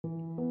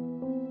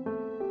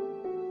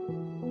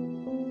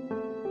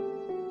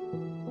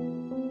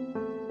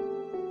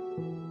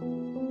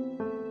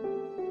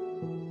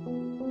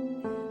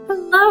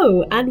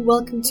Hello, and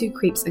welcome to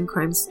Creeps and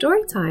Crime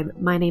Storytime.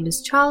 My name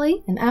is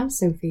Charlie. And I'm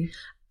Sophie.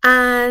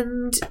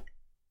 And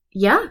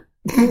yeah.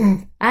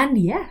 And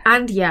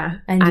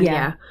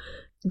yeah.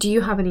 Do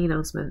you have any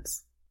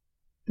announcements?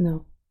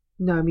 No.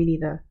 No, me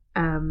neither.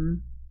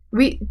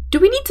 Do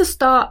we need to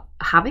start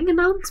having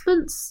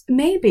announcements?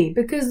 Maybe,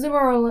 because there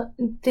are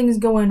things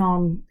going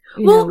on.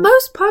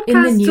 Most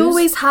podcasts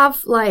always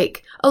have,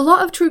 like, a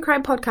lot of true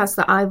crime podcasts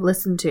that I've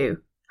listened to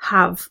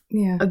have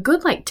a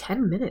good,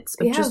 10 minutes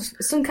of just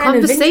some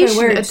kind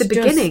conversation at the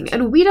beginning.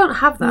 And we don't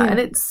have that.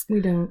 Yeah, and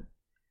we don't.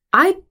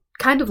 I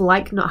kind of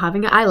like not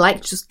having it. I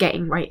like just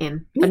getting right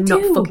in and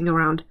not fucking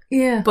around.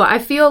 Yeah. But I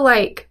feel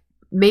like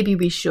maybe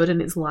we should,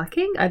 and it's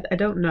lacking. I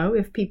don't know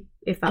if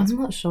that's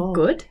I'm not sure.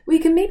 Good. We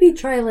can maybe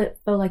trial it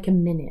for a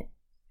minute.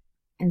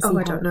 And see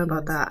I don't know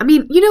about that. I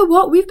mean, you know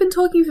what? We've been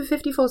talking for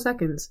 54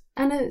 seconds.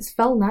 And it's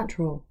felt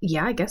natural.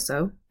 Yeah, I guess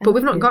so. But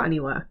we've not got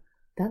anywhere.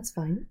 That's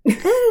fine.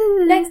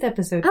 Next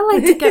episode. I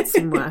like to get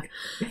somewhere.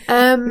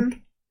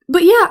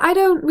 But yeah, I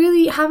don't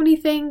really have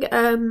anything.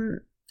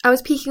 I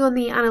was peeking on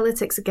the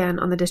analytics again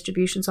on the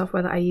distribution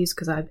software that I use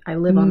because I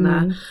live on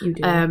there. You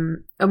do.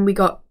 And we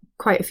got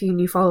quite a few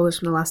new followers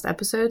from the last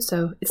episode,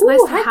 so it's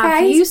nice to have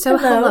guys. you. So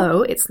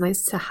hello, it's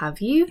nice to have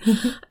you.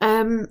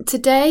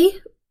 Today,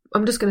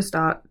 I'm just going to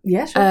start.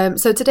 Yeah, sure.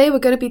 So today we're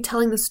going to be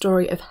telling the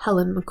story of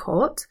Helen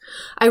McCourt.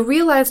 I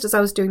realised as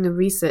I was doing the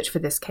research for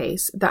this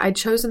case that I'd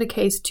chosen a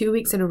case 2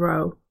 weeks in a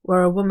row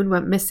where a woman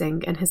went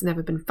missing and has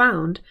never been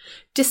found,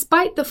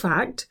 despite the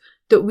fact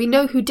that we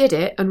know who did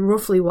it and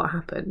roughly what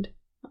happened.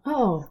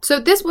 Oh.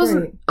 So this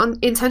wasn't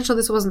intentional,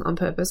 this wasn't on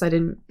purpose. I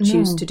didn't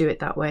choose to do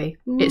it that way.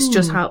 It's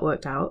just how it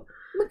worked out.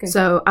 Okay.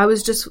 So I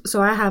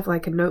have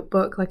a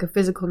notebook, a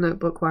physical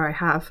notebook where I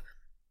have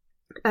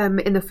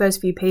in the first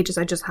few pages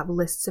I just have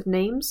lists of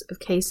names of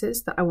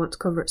cases that I want to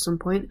cover at some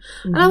point.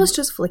 And I was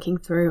just flicking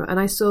through and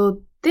I saw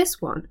this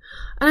one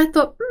and I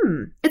thought,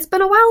 it's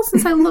been a while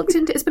since I looked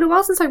into it's been a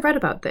while since I read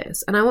about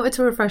this, and I wanted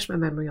to refresh my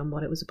memory on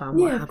what it was about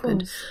and what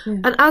happened. Yeah.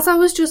 And as I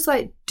was just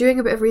doing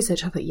a bit of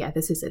research, I thought, yeah,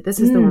 this is it. This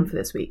is the one for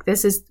this week.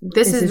 This is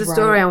the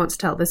story I want to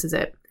tell. This is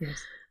it.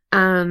 Yes.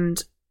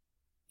 And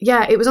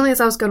yeah, it was only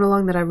as I was going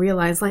along that I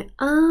realised,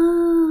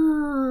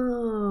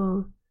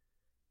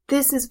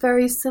 this is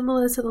very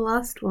similar to the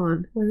last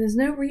one. Where there's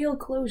no real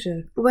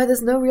closure.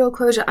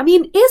 I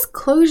mean, is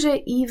closure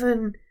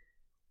even...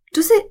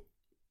 Does it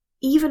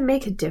even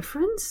make a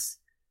difference?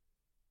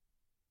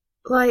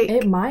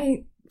 It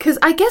might. Because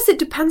I guess it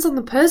depends on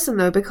the person,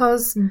 though,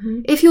 because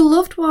if your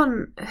loved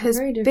one has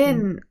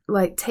been,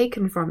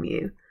 taken from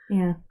you...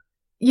 Yeah.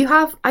 You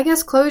have... I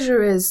guess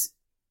closure is...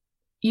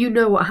 You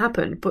know what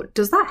happened, but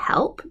does that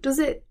help? Does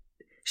it...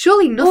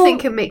 Surely nothing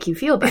can make you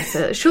feel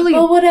better. Surely...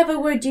 Or whatever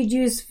word you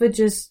use for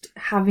just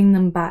having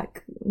them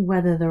back,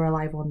 whether they're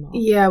alive or not.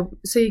 Yeah,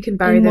 so you can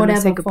bury them and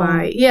say goodbye.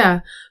 Form. Yeah,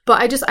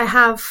 but I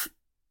have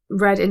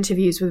read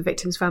interviews with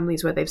victims'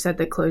 families where they've said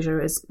that closure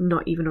is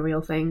not even a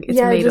real thing. It's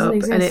made up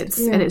and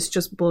it's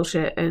just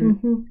bullshit,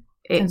 and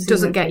it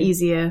doesn't get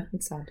easier.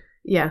 It's sad.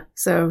 Yeah,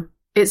 so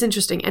it's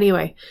interesting.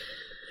 Anyway,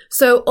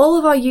 so all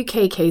of our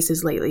UK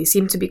cases lately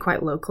seem to be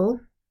quite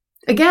local.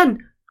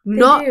 Again...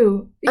 Not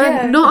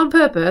on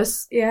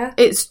purpose. Yeah.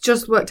 It's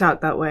just worked out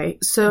that way.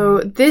 So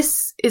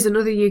this is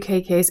another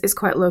UK case. It's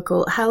quite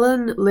local.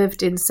 Helen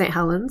lived in St.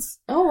 Helens.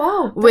 Oh,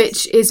 wow.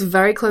 Which is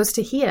very close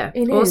to here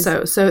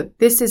also. So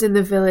this is in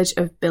the village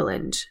of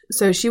Billinge.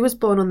 So she was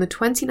born on the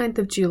 29th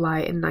of July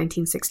in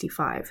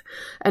 1965.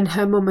 And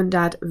her mum and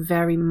dad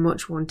very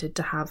much wanted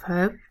to have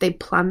her. They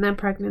planned their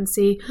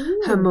pregnancy.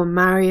 Ooh. Her mum,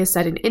 Maria,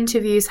 said in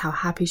interviews how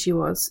happy she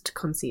was to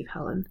conceive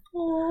Helen.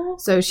 Aww.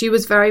 So she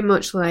was very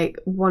much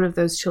one of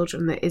those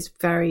children that is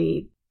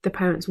the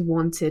parents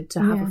wanted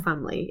to have a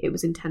family. It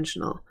was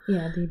intentional.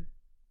 Yeah, they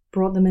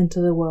brought them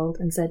into the world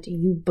and said,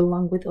 you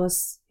belong with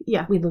us.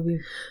 Yeah. We love you.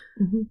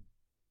 Mm-hmm.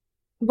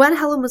 When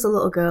Helen was a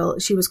little girl,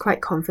 she was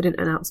quite confident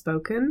and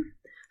outspoken.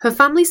 Her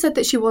family said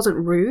that she wasn't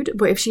rude,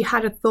 but if she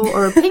had a thought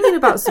or opinion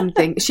about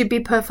something, she'd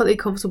be perfectly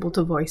comfortable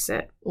to voice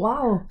it.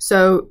 Wow.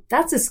 So...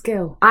 That's a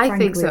skill. I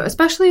think so,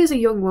 especially as a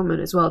young woman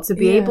as well, to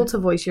be able to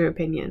voice your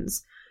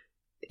opinions.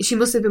 She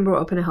must have been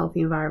brought up in a healthy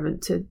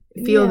environment to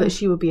feel that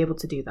she would be able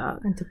to do that.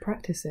 And to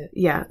practice it.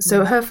 Yeah.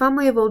 So her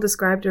family have all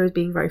described her as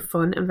being very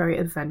fun and very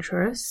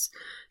adventurous.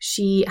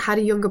 She had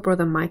a younger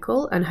brother,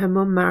 Michael, and her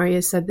mum,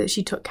 Maria, said that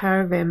she took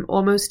care of him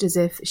almost as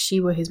if she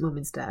were his mum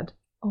instead.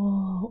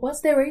 Oh,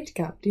 what's their age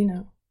gap? Do you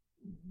know?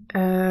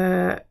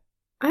 I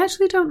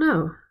actually don't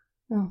know.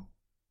 Oh.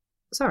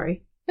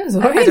 Sorry. That's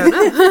all right. I don't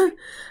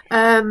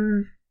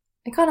know.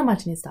 I can't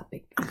imagine it's that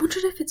big. I'm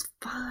wondering if it's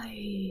 5.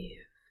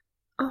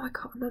 Oh, I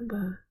can't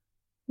remember.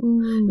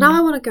 Now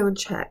I want to go and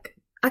check.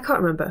 I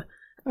can't remember.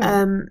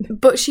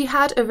 But she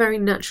had a very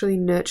naturally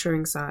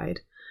nurturing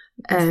side.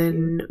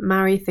 And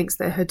Mary thinks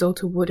that her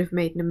daughter would have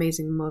made an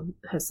amazing mom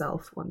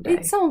herself one day.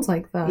 It sounds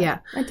like that.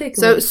 Yeah. I take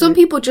so some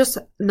people just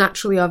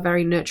naturally are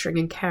very nurturing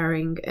and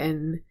caring,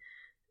 and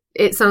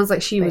it sounds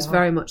like she was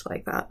very much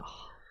like that.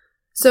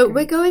 So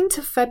we're going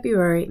to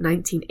February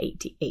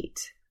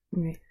 1988.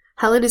 Right.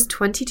 Helen is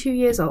 22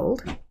 years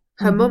old.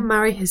 Her mum,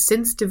 Mary, has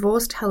since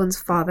divorced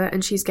Helen's father,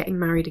 and she's getting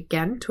married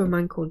again to a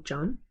man called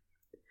John.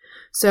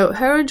 So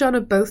her and John are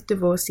both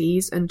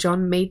divorcees, and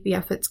John made the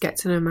effort to get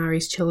to know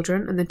Mary's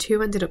children, and the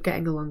two ended up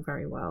getting along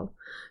very well.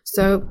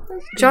 So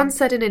John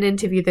said in an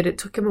interview that it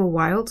took him a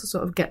while to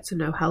sort of get to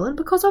know Helen,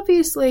 because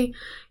obviously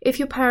if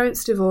your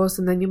parents divorce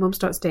and then your mum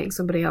starts dating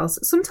somebody else,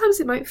 sometimes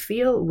it might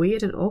feel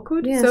weird and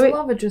awkward. Yeah, so it's a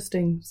lot of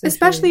adjusting.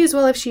 Especially as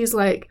well if she's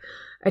like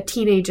a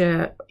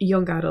teenager,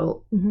 young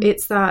adult.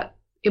 It's that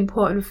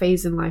important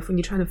phase in life when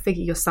you're trying to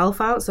figure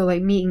yourself out. So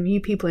like meeting new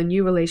people in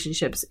new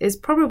relationships is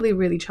probably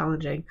really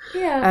challenging.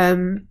 Yeah.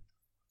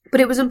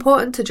 But it was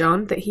important to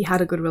John that he had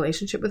a good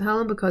relationship with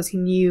Helen because he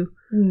knew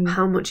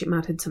how much it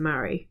mattered to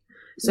Mary.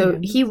 So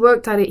he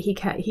worked at it, he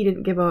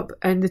didn't give up,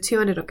 and the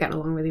two ended up getting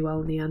along really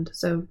well in the end.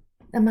 So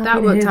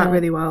that worked out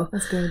really well.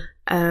 That's good.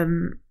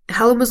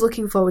 Helen was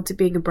looking forward to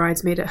being a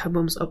bridesmaid at her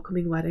mum's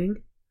upcoming wedding.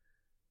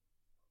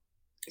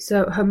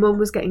 So her mum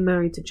was getting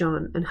married to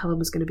John, and Helen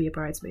was going to be a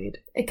bridesmaid.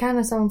 It kind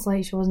of sounds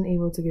like she wasn't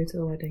able to go to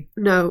the wedding.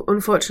 No,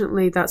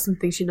 unfortunately, that's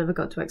something she never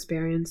got to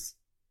experience.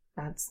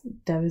 That's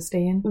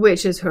devastating.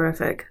 Which is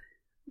horrific.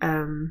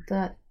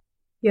 That.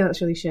 Yeah,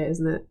 that's really shit,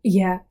 isn't it?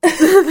 Yeah.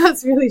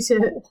 That's really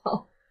shit.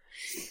 Wow.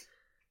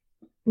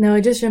 No,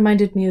 it just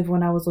reminded me of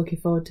when I was looking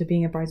forward to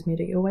being a bridesmaid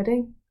at your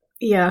wedding.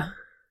 Yeah.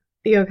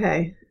 You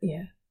okay?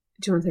 Yeah.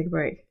 Do you want to take a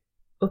break?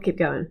 We'll keep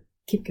going.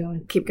 Keep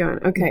going. Keep going.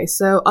 Okay,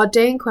 so our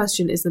day in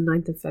question is the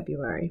 9th of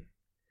February.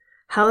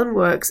 Helen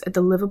works at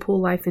the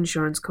Liverpool Life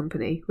Insurance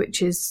Company,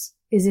 which is...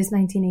 Is this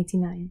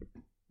 1989?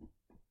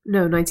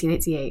 No,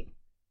 1988.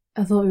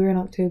 I thought we were in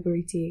October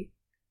 88.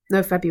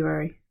 No,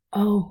 February.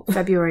 Oh.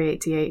 February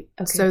 88.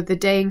 Okay. So the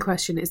day in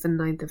question is the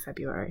 9th of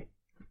February.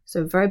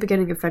 So very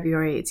beginning of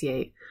February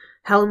 88.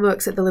 Helen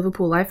works at the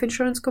Liverpool Life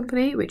Insurance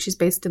Company, which is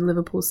based in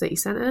Liverpool city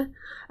centre,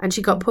 and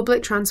she got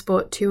public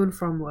transport to and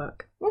from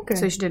work. Okay.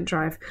 So she didn't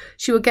drive.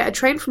 She would get a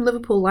train from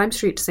Liverpool Lime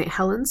Street to St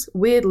Helens.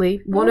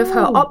 Weirdly, one of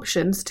her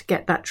options to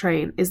get that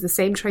train is the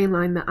same train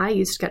line that I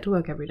used to get to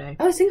work every day.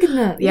 I was thinking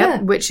that, Yep,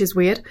 yeah. which is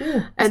weird.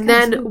 Yeah, and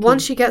then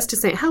once she gets to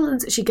St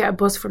Helens, she'd get a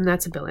bus from there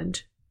to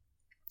Billinge.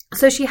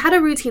 So she had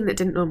a routine that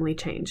didn't normally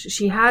change.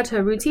 She had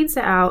her routine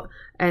set out,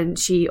 and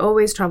she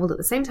always travelled at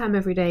the same time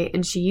every day,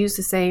 and she used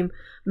the same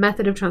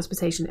method of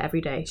transportation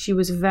every day. She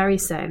was very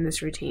set in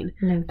this routine.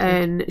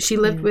 And she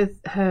lived with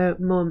her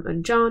mum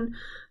and John,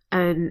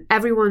 and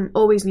everyone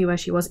always knew where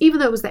she was, even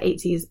though it was the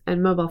 80s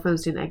and mobile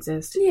phones didn't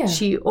exist. Yeah.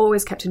 She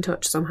always kept in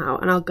touch somehow,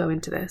 and I'll go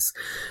into this.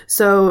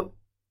 So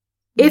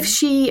if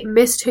she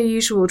missed her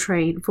usual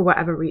train for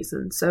whatever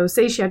reason, so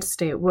say she had to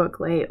stay at work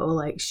late, or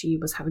like she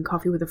was having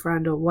coffee with a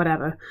friend or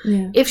whatever,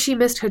 if she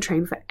missed her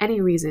train for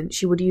any reason,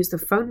 she would use the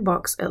phone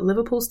box at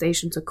Liverpool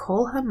station to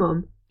call her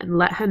mum and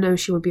let her know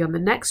she would be on the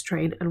next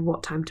train and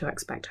what time to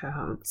expect her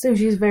home. So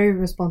she's very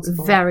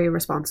responsible. Very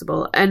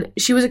responsible. And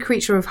she was a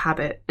creature of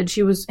habit, and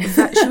she was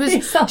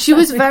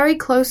very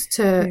close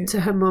to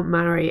her mum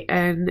Mary,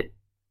 and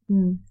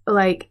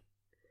like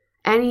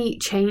any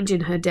change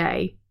in her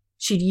day,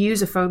 she'd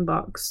use a phone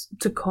box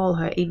to call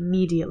her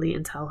immediately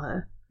and tell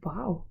her.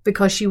 Wow.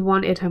 Because she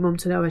wanted her mum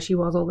to know where she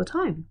was all the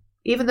time.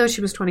 Even though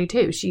she was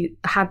 22, she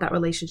had that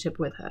relationship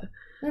with her.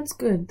 That's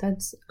good.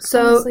 That's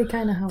honestly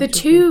kind of how the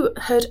two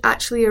had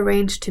actually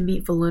arranged to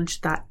meet for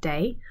lunch that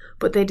day,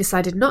 but they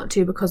decided not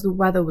to because the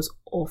weather was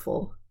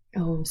awful.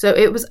 Oh. So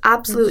it was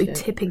absolutely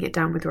tipping it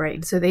down with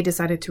rain, so they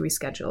decided to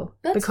reschedule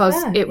because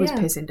it was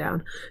pissing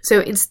down. So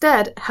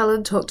instead,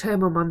 Helen talked to her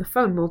mum on the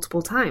phone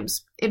multiple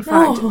times. In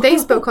fact, they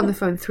spoke on the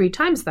phone 3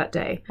 times that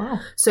day. Wow.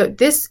 So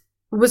this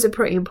was a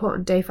pretty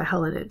important day for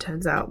Helen, it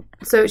turns out.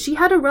 So she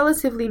had a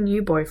relatively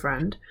new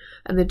boyfriend,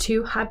 and the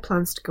two had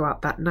plans to go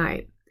out that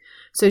night.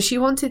 So she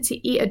wanted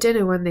to eat a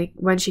dinner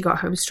when she got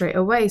home straight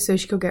away so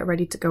she could get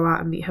ready to go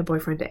out and meet her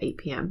boyfriend at 8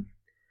 p.m.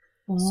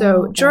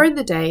 So during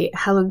the day,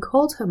 Helen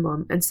called her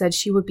mum and said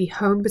she would be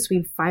home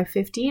between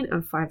 5:15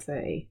 and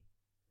 5:30.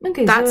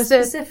 Okay, that's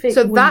that's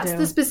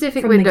the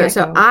specific window.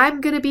 So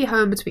I'm going to be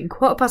home between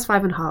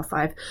 5:15 and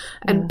 5:30.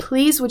 And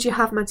please, would you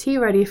have my tea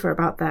ready for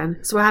about then?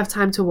 So I have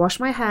time to wash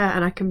my hair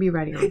and I can be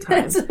ready on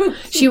time. So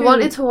she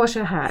wanted to wash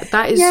her hair.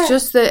 That is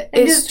just that.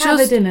 It's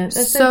just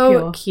That's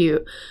so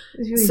cute.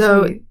 Really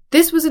cute.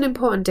 This was an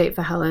important date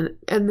for Helen,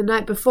 and the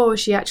night before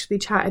she actually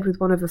chatted with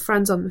one of her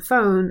friends on the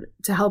phone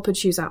to help her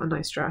choose out a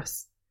nice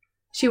dress.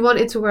 She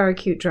wanted to wear a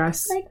cute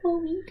dress. Like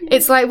what we do.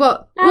 It's like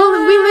what?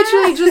 Well, we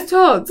literally just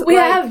talked. We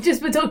have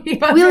just been talking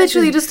about We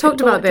literally just talked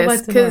about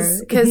this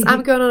because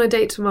I'm going on a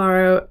date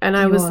tomorrow, and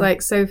I was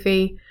like,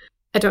 Sophie,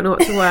 I don't know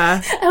what to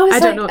wear. I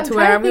don't know what to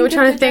wear. And we were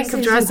trying to think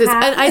of dresses,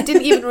 and I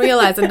didn't even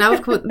realise. And now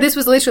this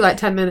was literally like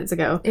 10 minutes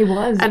ago. It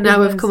was. And now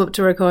we've come up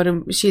to record,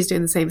 and she's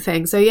doing the same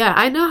thing. So yeah,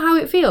 I know how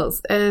it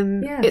feels,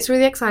 and it's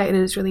really exciting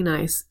and it's really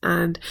nice.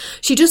 And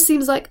she just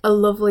seems like a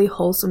lovely,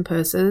 wholesome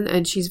person,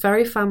 and she's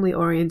very family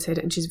oriented,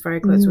 and she's very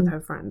close with her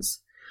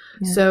friends.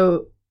 Yeah.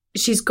 So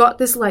she's got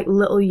this like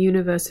little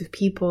universe of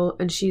people,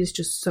 and she's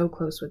just so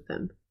close with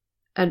them,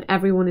 and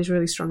everyone is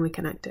really strongly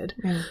connected.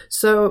 Yeah.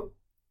 So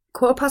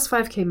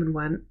 5:15 came and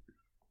went,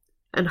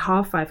 and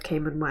 5:30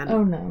 came and went.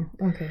 Oh no,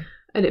 okay.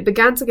 And it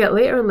began to get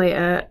later and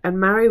later, and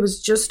Mary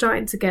was just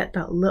starting to get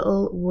that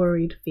little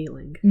worried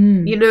feeling.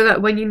 You know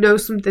that when you know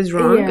something's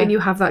wrong and you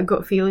have that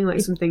gut feeling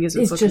like something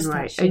isn't fucking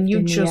right, and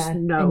you just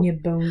know. In your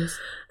bones.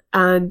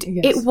 And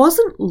it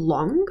wasn't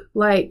long,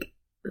 like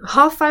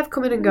 5:30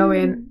 coming and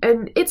going,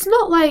 and it's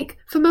not like,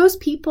 for most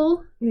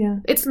people,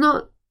 it's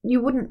not,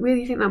 you wouldn't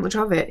really think that much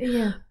of it.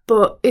 Yeah.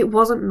 But it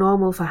wasn't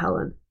normal for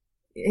Helen.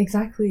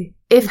 Exactly.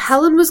 If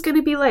Helen was going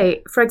to be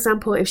late, for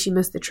example, if she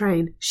missed the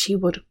train, she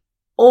would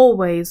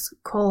always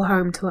call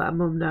home to let her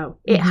mum know.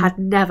 It had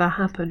never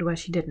happened where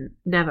she didn't.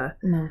 Never.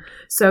 No.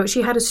 So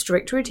she had a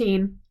strict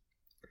routine.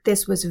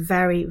 This was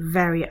very,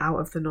 very out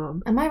of the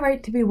norm. Am I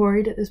right to be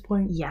worried at this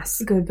point? Yes.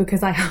 Good,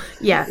 because I have.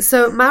 Yeah,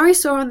 so Mary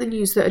saw on the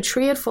news that a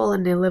tree had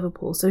fallen near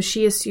Liverpool, so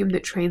she assumed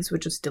that trains were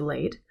just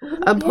delayed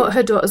and put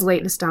her daughter's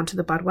lateness down to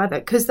the bad weather,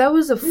 because there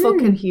was a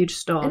fucking huge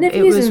storm. And if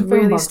it was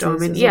really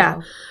storming. Yeah.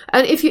 Well.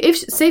 And if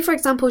say, for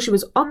example, she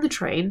was on the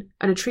train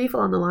and a tree fell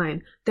on the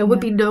line, there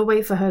would be no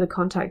way for her to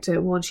contact her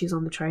once she's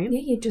on the train.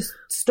 Yeah, you just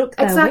stuck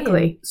there. Exactly.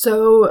 Waiting.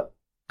 So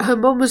her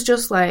mum was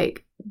just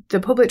like,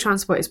 the public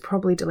transport is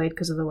probably delayed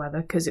because of the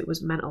weather, because it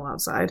was mental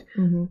outside.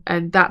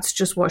 And that's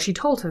just what she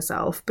told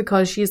herself,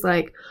 because she's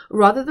like,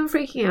 rather than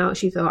freaking out,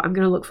 she thought, I'm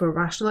going to look for a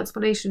rational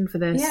explanation for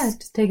this. Yeah,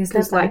 just take a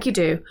step back. Like you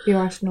do. Be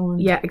rational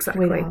and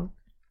exactly. wait it out.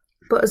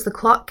 But as the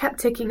clock kept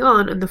ticking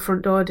on and the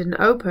front door didn't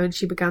open,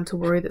 she began to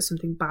worry that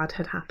something bad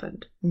had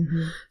happened.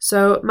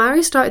 So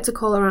Mary started to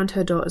call around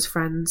her daughter's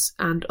friends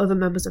and other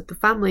members of the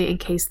family in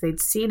case they'd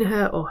seen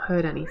her or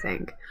heard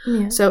anything.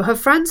 Yeah. So her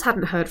friends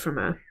hadn't heard from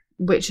her,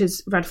 which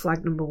is red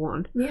flag number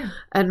 1. Yeah.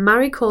 And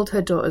Mary called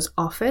her daughter's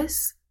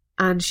office,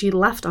 and she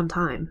left on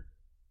time.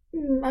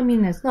 I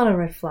mean, it's not a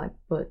red flag,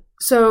 but...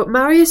 So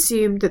Mary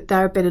assumed that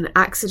there had been an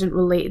accident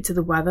related to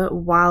the weather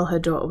while her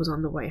daughter was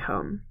on the way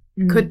home.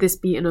 Could this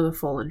be another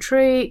fallen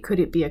tree? Could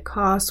it be a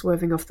car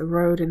swerving off the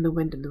road in the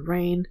wind and the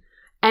rain?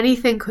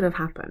 Anything could have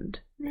happened.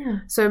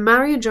 Yeah. So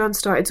Mary and John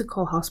started to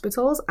call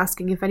hospitals,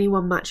 asking if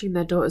anyone matching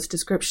their daughter's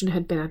description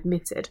had been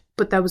admitted,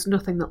 but there was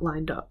nothing that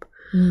lined up.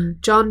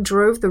 John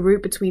drove the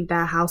route between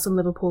their house and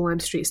Liverpool Lime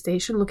Street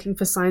Station looking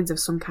for signs of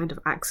some kind of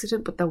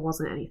accident, but there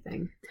wasn't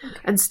anything. Okay.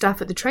 And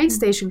staff at the train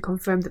station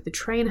confirmed that the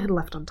train had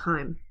left on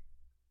time.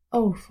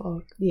 Oh,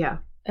 fuck. Yeah.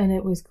 And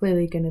it was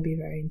clearly going to be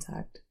very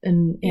intact.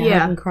 And it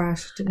hadn't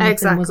crashed.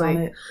 Exactly. Was on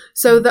it.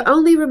 So the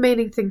only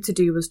remaining thing to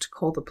do was to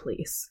call the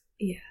police.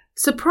 Yeah.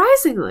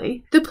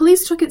 Surprisingly, the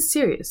police took it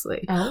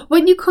seriously. Oh.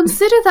 When you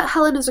consider that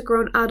Helen is a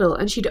grown adult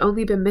and she'd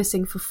only been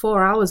missing for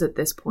 4 hours at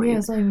this point. Yeah,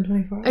 it's not even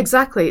 24 hours.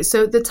 Exactly.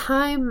 So the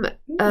time...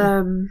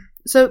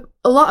 so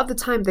a lot of the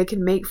time they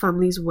can make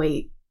families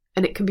wait,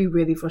 and it can be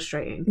really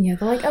frustrating. Yeah,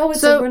 they're like, oh,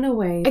 it's a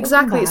runaway.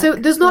 Exactly. So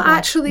there's not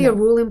actually a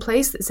rule in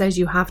place that says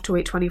you have to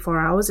wait 24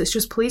 hours. It's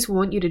just police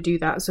want you to do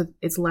that, so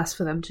it's less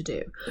for them to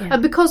do. Yeah.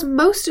 And because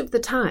most of the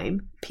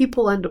time,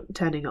 people end up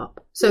turning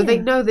up. So they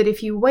know that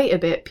if you wait a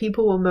bit,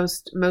 people will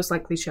most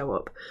likely show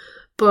up.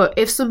 But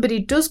if somebody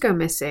does go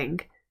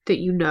missing that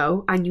you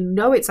know, and you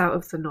know it's out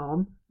of the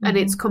norm, and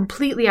it's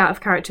completely out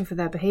of character for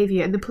their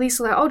behaviour, and the police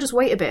are like, oh, just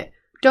wait a bit.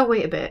 Don't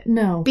wait a bit.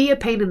 No. Be a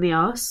pain in the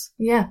arse.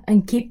 Yeah,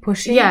 and keep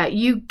pushing. Yeah,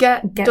 you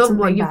get done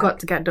what you've got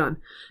to get done.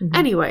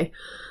 Anyway,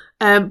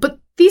 but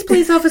these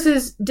police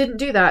officers didn't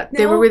do that. No.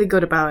 They were really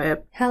good about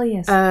it. Hell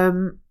yes.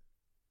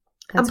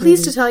 I'm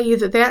pleased to tell you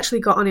that they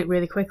actually got on it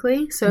really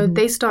quickly. So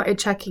they started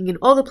checking in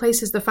all the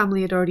places the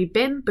family had already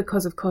been,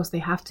 because of course they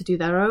have to do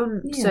their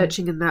own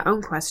searching and their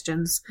own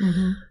questions.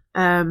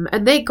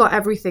 And they got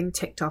everything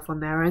ticked off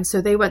on their end.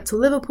 So they went to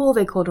Liverpool,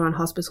 they called around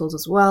hospitals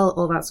as well,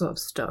 all that sort of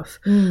stuff.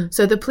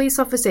 So the police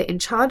officer in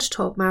charge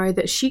told Mary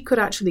that she could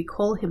actually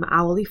call him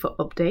hourly for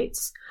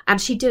updates. And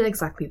she did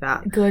exactly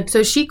that. Good.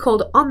 So she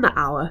called on the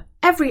hour,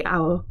 every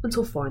hour,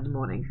 until 4 in the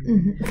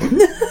morning.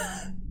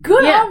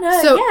 Good on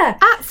her, so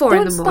at 4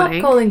 in the morning...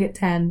 Don't stop calling at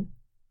 10.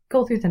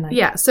 Go through the night.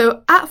 Yeah,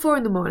 so at 4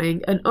 in the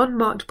morning, an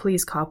unmarked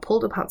police car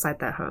pulled up outside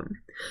their home.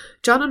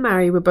 John and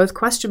Mary were both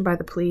questioned by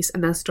the police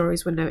and their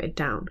stories were noted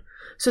down.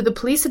 So the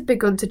police had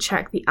begun to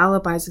check the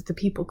alibis of the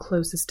people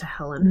closest to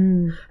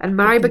Helen. And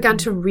Mary began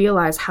to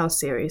realise how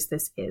serious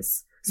this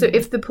is. So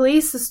if the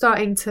police are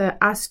starting to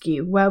ask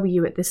you, where were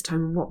you at this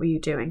time and what were you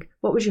doing?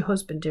 What was your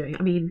husband doing?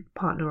 I mean,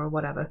 partner or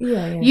whatever.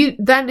 Yeah.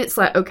 Then it's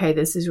like, okay,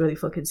 this is really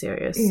fucking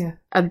serious. Yeah.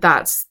 And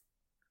that's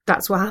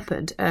what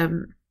happened.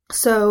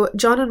 So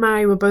John and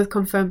Mary were both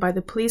confirmed by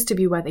the police to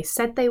be where they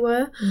said they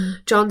were.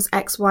 John's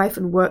ex-wife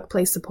and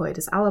workplace supported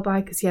his alibi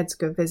because he had to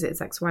go visit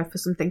his ex-wife for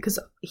something, because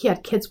he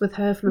had kids with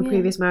her from a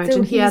previous marriage, so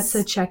and he had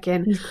to check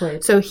in. He's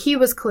cleared. So he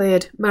was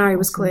cleared, Mary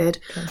was cleared.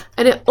 Okay.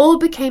 And it all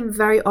became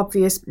very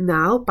obvious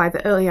now, by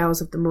the early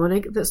hours of the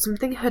morning, that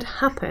something had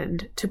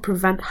happened to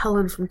prevent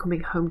Helen from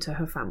coming home to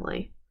her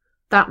family.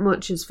 That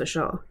much is for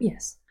sure.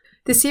 Yes.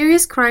 The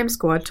Serious Crime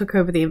Squad took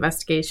over the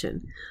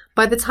investigation.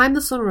 By the time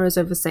the sun rose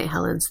over St.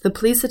 Helens, the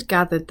police had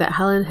gathered that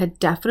Helen had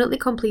definitely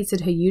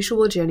completed her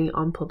usual journey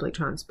on public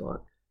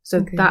transport.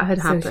 So that had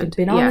happened. So she'd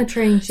been on the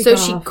train,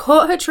 she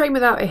caught her train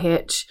without a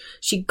hitch,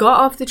 she got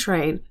off the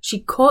train,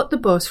 she caught the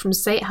bus from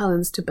St.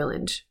 Helens to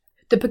Billinge.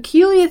 The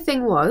peculiar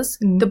thing was,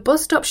 the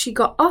bus stop she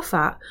got off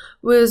at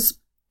was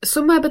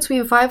somewhere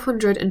between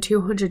 500 and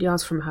 200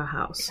 yards from her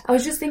house. I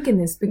was just thinking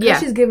this, because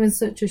she's given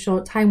such a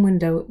short time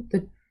window,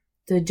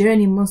 the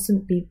journey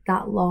mustn't be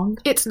that long.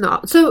 It's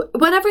not. So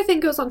when everything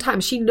goes on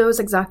time, she knows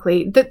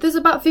exactly that there's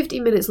about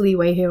 15 minutes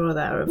leeway here or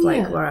there of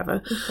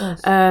wherever. Of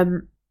course.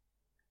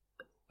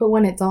 But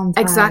when it's on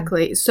time.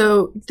 Exactly.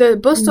 So the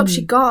bus stop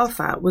she got off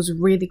at was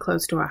really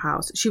close to her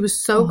house. She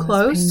was so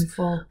close,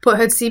 but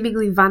had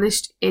seemingly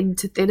vanished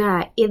into thin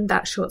air in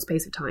that short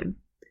space of time.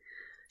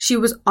 She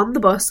was on the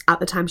bus at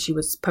the time she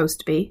was supposed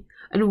to be,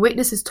 and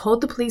witnesses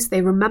told the police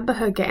they remember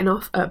her getting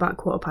off at about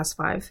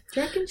 5:15. Do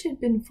you reckon she'd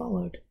been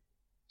followed?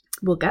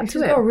 We'll get to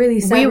She's it. got a really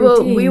set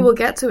routine. We will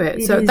get to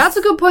it. So that's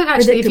a good point,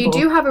 actually. If you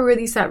do have a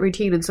really set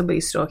routine and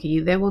somebody's stalking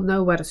you, they will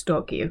know where to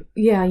stalk you.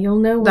 Yeah, you'll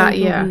know where to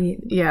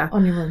be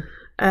on your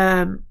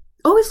own.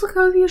 Always look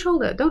over your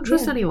shoulder. Don't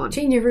trust anyone.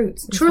 Change your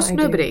routes. Trust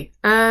nobody.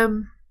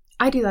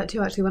 I do that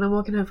too, actually. When I'm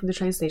walking home from the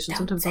train station,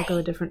 sometimes I'll go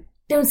a different...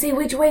 Don't say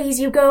which ways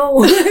you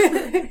go.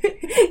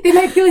 They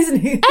might be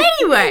listening.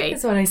 Anyway,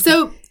 that's what I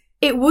so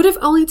it would have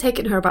only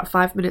taken her about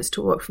 5 minutes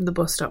to walk from the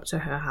bus stop to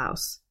her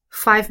house.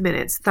 5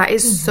 minutes. That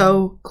is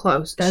so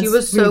close. She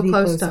was so really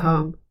close to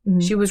home. Mm-hmm.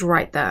 She was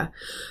right there.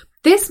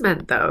 This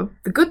meant, though,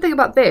 the good thing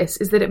about this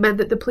is that it meant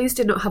that the police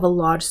did not have a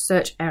large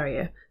search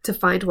area to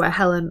find where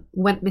Helen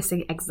went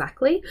missing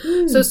exactly.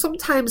 So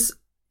sometimes,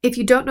 if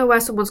you don't know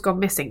where someone's gone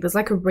missing, there's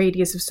like a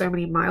radius of so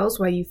many miles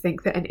where you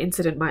think that an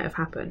incident might have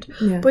happened.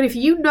 Yeah. But if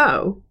you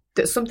know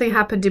that something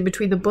happened in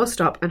between the bus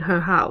stop and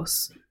her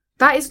house,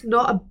 that is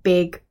not a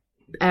big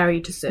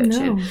area to search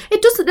in.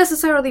 It doesn't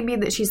necessarily mean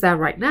that she's there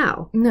right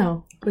now.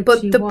 No.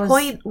 But the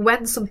point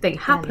when something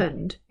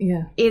happened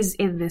is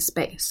in this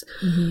space.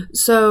 Mm-hmm.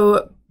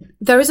 So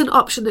there is an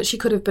option that she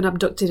could have been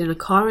abducted in a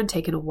car and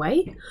taken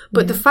away.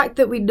 But the fact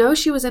that we know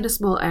she was in a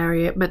small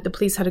area meant the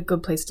police had a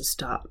good place to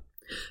start.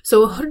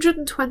 So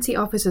 120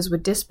 officers were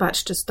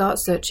dispatched to start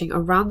searching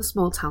around the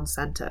small town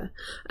centre.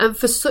 And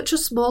for such a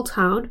small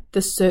town,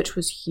 the search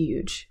was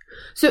huge.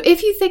 So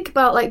if you think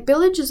about, like,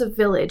 Billinge is a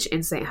village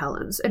in St.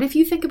 Helens, and if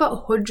you think about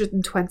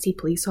 120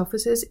 police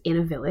officers in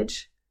a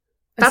village,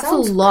 that's a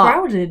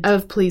lot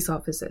of police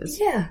officers.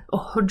 Yeah.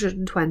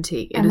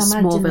 120 in a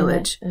small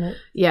village.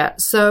 Yeah,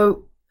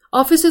 so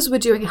officers were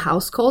doing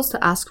house calls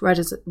to ask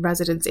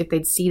residents if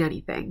they'd seen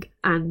anything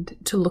and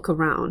to look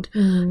around.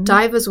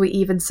 Divers were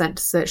even sent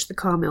to search the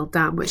Carmill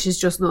Dam, which is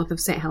just north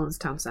of St. Helens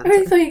town centre. I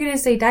really thought you were going to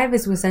say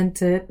divers were sent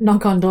to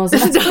knock on doors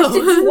and ask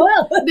questions as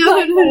well.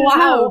 No.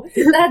 Wow.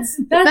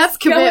 That's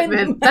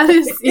commitment. That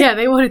is,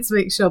 they wanted to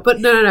make sure. But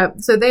no.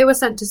 So they were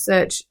sent to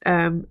search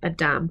a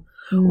dam,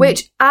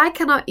 which I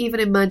cannot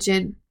even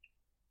imagine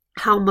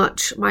how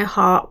much my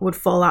heart would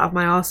fall out of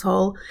my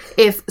arsehole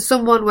if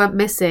someone went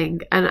missing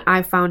and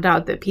I found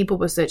out that people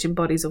were searching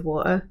bodies of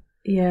water.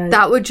 Yeah.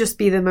 That would just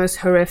be the most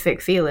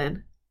horrific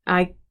feeling.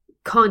 I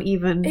can't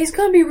even... It's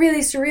going to be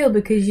really surreal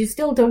because you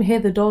still don't hear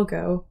the door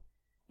go.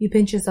 You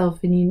pinch yourself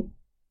and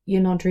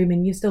you're not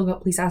dreaming. You still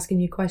got police asking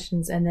you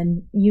questions and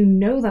then you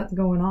know that's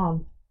going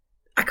on.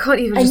 I can't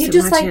even and just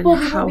you're just imagine like, well,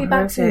 they how won't be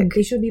back horrific. soon.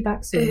 They should be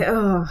back soon.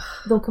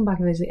 They'll come back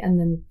eventually and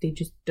then they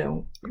just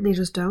don't. They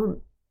just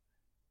don't.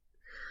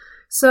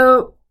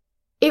 So,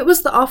 it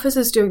was the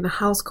officers doing the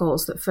house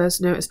calls that first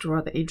noticed a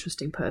rather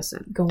interesting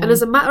person. And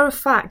as a matter of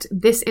fact,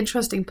 this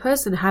interesting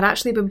person had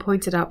actually been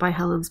pointed out by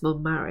Helen's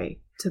mum,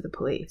 Mary, to the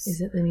police. Is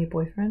it the new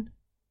boyfriend?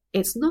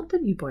 It's not the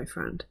new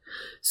boyfriend.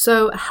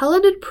 So,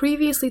 Helen had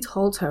previously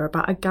told her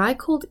about a guy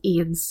called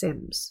Ian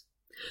Sims.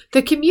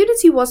 The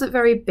community wasn't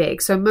very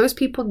big, so most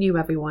people knew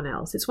everyone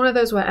else. It's one of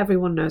those where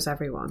everyone knows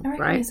everyone, I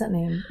recognize that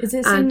name. Is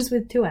it Sims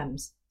with 2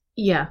 M's?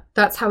 Yeah,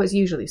 that's how it's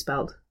usually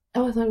spelled.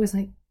 Oh, I thought it was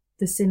like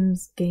The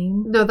Sims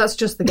game? No, that's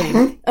just the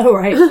game. Oh,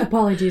 right.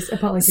 Apologies.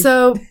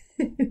 So,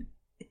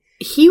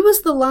 he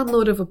was the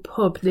landlord of a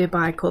pub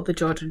nearby called the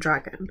George and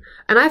Dragon.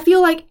 And I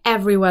feel like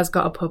everywhere's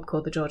got a pub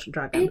called the George and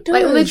Dragon. It does.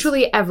 Like,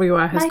 literally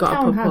everywhere has got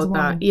a pub called one.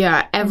 that.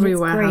 Yeah,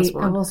 everywhere has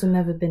one. I've also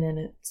never been in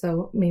it,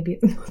 so maybe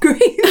it's not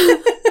great.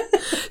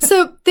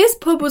 So, this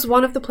pub was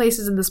one of the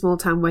places in the small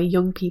town where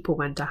young people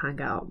went to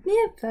hang out.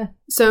 Yeah, fair.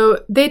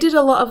 So, they did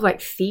a lot of, like,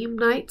 theme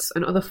nights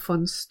and other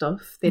fun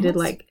stuff. They did,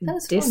 like,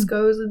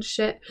 discos and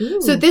shit. Ooh.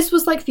 So, this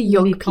was, like, the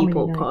young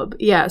people pub.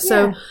 Yeah,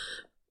 so...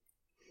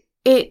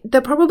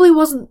 There probably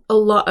wasn't a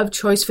lot of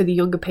choice for the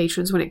younger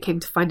patrons when it came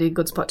to finding a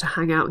good spot to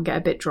hang out and get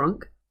a bit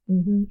drunk.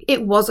 Mm-hmm.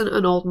 It wasn't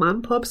an old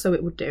man pub, so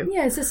it would do.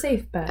 Yeah, it's a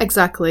safe bet.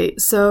 Exactly.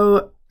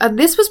 So, and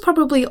this was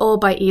probably all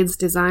by Ian's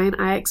design,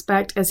 I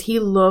expect, as he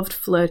loved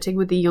flirting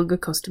with the younger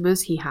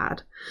customers he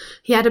had.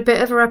 He had a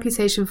bit of a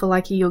reputation for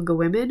liking younger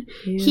women.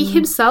 Yeah. He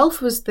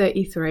himself was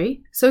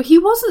 33, so he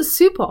wasn't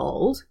super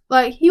old.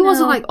 Like, he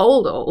wasn't, like,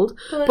 old.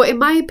 But in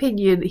my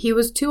opinion, he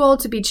was too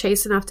old to be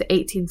chasing after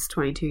 18 to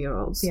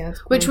 22-year-olds. Yeah,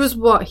 which was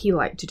what he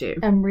liked to do.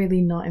 I'm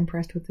really not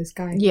impressed with this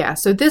guy. Yeah,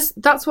 so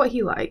that's what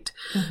he liked.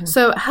 Mm-hmm.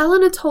 So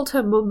Helen had told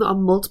her mum that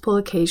on multiple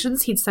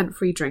occasions he'd sent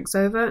free drinks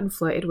over and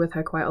flirted with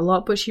her quite a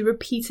lot, but she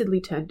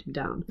repeatedly turned him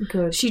down.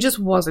 Good. She just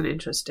wasn't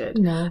interested.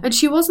 No. And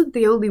she wasn't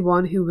the only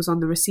one who was on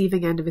the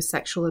receiving end of his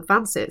sexual sexual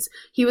advances.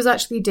 He was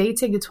actually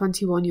dating a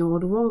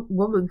 21-year-old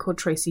woman called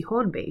Tracy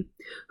Hornby,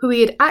 who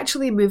he had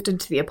actually moved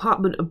into the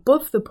apartment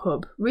above the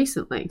pub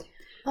recently.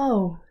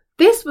 Oh.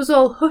 This was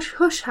all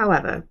hush-hush,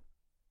 however,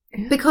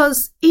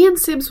 because Ian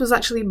Sims was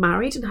actually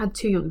married and had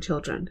 2 young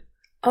children.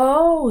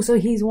 Oh, so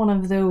he's one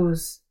of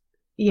those...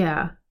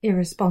 Yeah.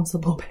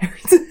 Irresponsible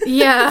parents.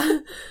 Yeah.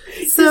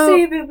 So,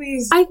 to say the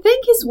least. I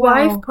think his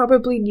wife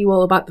probably knew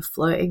all about the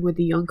flirting with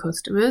the young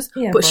customers,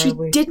 but probably.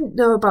 She didn't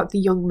know about the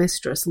young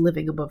mistress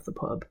living above the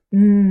pub.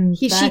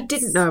 She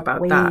didn't know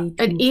about that.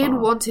 And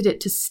Ian wanted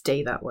it to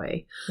stay that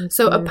way.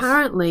 So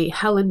apparently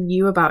Helen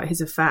knew about his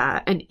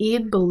affair, and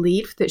Ian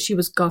believed that she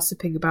was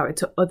gossiping about it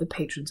to other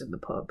patrons in the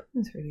pub.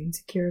 That's really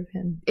insecure of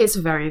him. It's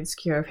very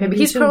insecure of him.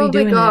 He's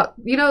probably got,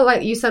 you know,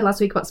 like you said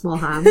last week about small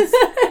hands.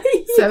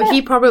 So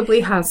he probably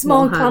has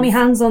small hands. Clammy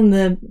hands on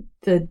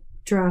the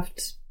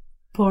draft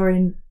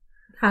pouring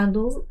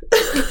handles.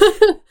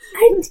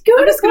 I'm just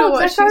going to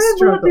watch you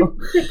struggle.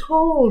 It's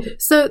cold.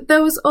 So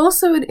there was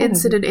also an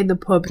incident in the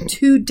pub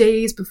 2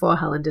 days before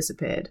Helen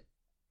disappeared.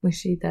 Was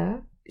she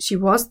there? She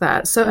was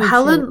there. So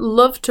Helen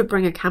loved to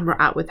bring a camera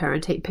out with her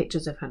and take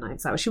pictures of her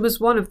nights out. She was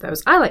one of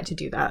those. I like to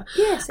do that.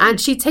 Yes. And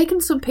she'd taken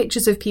some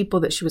pictures of people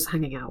that she was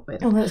hanging out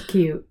with. Oh, that's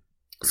cute.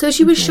 So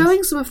she was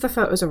showing some of the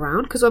photos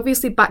around, because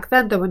obviously back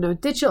then there were no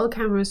digital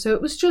cameras, so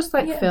it was just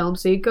like film.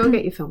 So you'd go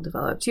get your film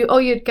developed.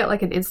 You'd get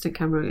like an instant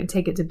camera and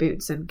take it to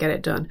Boots and get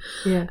it done.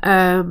 Yeah.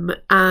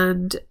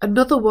 And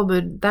another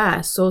woman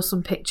there saw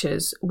some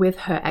pictures with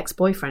her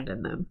ex-boyfriend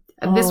in them.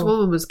 And this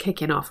woman was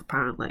kicking off,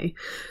 apparently.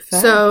 Fair.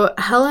 So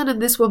Helen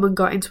and this woman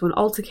got into an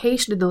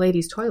altercation in the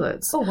ladies'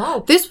 toilets. Oh,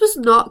 wow. This was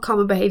not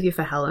common behaviour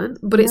for Helen,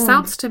 but it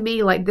sounds to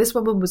me like this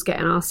woman was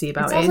getting arsey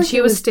about it, and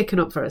she was sticking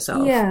up for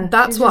herself. Yeah,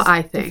 that's what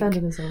I think.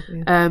 Herself,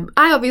 yeah.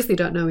 I obviously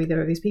don't know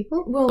either of these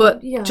people,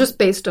 but just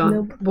based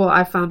on what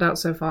I found out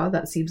so far,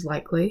 that seems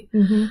likely.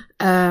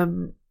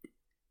 Mm-hmm.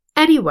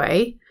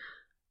 Anyway...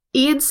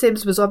 Ian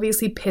Sims was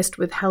obviously pissed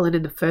with Helen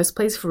in the first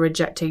place for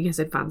rejecting his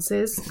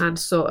advances and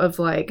sort of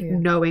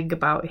knowing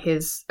about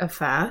his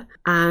affair.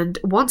 And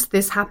once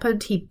this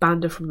happened, he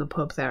banned her from the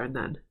pub there and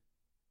then.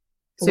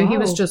 So he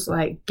was just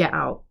like, get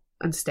out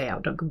and stay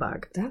out, don't come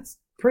back. That's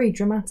pretty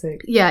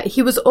dramatic. Yeah,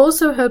 he was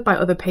also heard by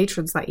other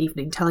patrons that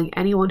evening telling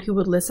anyone who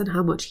would listen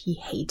how much he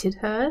hated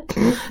her.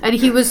 And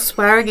he was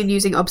swearing and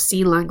using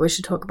obscene language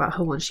to talk about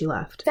her once she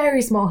left.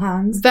 Very small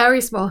hands. Very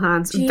small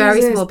hands. Jesus,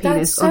 very small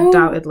penis,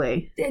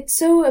 undoubtedly. It's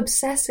so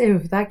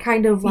obsessive, that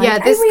kind of like, yeah,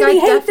 this I really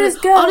guy hate definitely, this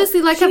girl.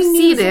 Honestly, like, I've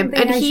seen him,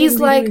 and he's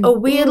like a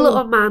weird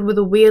little man with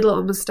a weird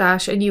little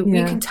moustache, and you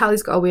can tell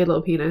he's got a weird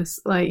little penis.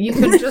 Like, you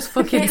can just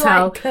fucking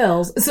tell. Like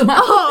curls.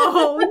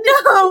 Oh,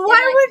 no,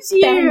 why would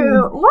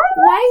you?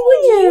 Why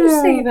would you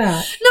say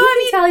that? No, I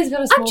mean, tell he's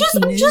got a small penis.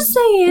 I'm just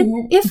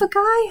saying, if a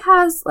guy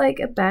has like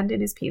a bend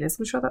in his penis,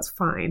 I'm sure that's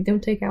fine.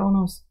 Don't take it out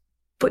on us.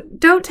 But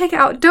don't take it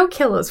out. Don't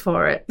kill us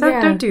for it.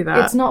 Don't do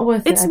that. It's not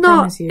worth it. I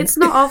promise you. It's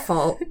not our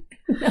fault.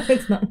 No,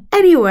 it's not.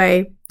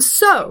 Anyway,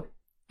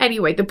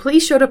 the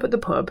police showed up at the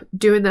pub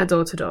doing their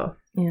door-to-door.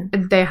 Yeah.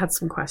 And they had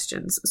some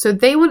questions. So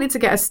they wanted to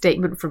get a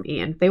statement from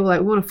Ian. They were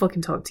like, we want to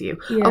fucking talk to you.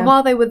 Yeah. And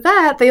while they were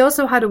there, they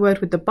also had a word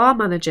with the bar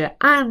manager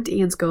and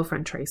Ian's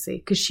girlfriend, Tracy,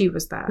 because she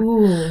was there.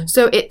 Ooh.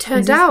 So it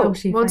turned out,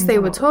 once they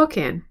were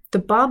talking, the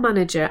bar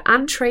manager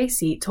and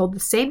Tracy told the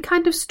same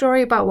kind of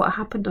story about what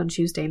happened on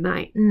Tuesday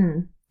night.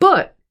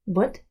 But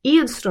what?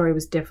 Ian's story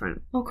was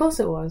different. Of course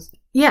it was.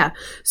 Yeah,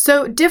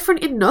 so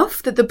different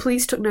enough that the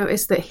police took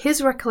notice that his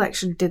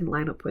recollection didn't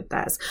line up with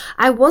theirs.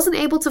 I wasn't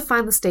able to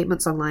find the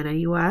statements online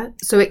anywhere,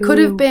 so it could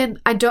have been,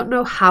 I don't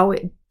know how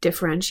it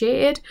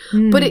differentiated,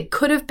 but it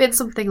could have been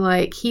something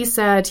like, he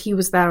said he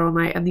was there all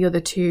night and the other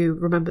two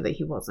remember that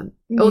he wasn't.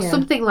 Or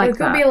something like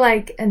that. It could be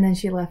like, and then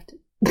she left.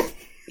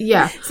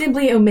 Yeah.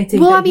 Simply omitting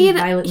that he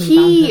violently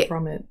banned her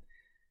from it.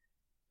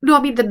 No,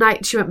 I mean the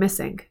night she went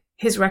missing.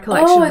 His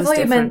recollection was different. Oh, I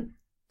thought you meant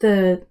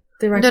the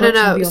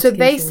No. So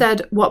they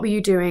said, what were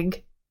you doing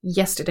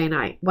yesterday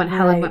night when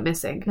Helen went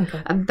missing? Okay.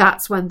 And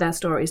that's when their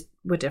stories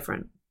were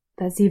different.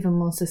 That's even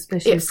more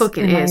suspicious. It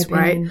fucking is,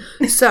 right?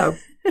 So,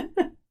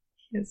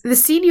 the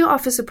senior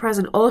officer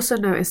present also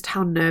noticed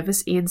how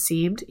nervous Ian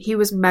seemed. He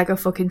was mega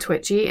fucking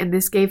twitchy, and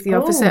this gave the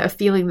officer a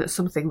feeling that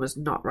something was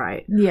not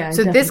right. Yeah.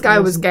 So this guy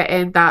was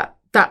getting that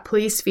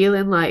police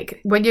feeling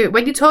like, when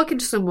you're talking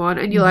to someone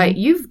and you're like,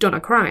 you've done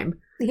a crime.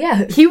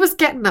 Yeah. He was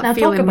getting that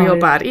feeling real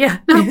bad. Yeah.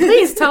 Now,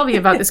 please tell me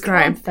about this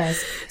crime.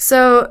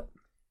 So,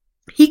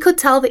 he could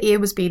tell that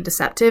Ian was being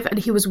deceptive, and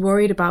he was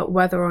worried about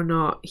whether or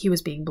not he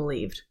was being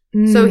believed.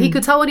 So, he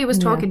could tell when he was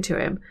talking to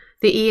him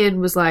that Ian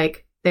was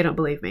like, they don't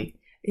believe me.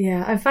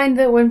 Yeah. I find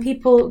that when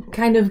people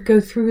kind of go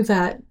through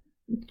that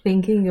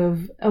thinking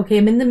of, okay,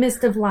 I'm in the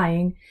midst of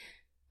lying,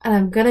 and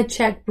I'm going to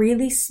check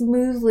really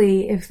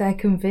smoothly if they're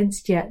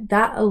convinced yet,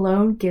 that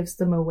alone gives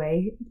them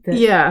away.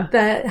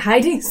 They're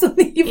hiding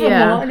something even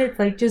more, and it's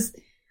like just...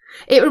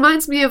 It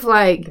reminds me of,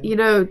 like, you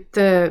know,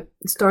 the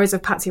stories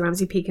of Patsy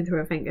Ramsey peeking through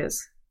her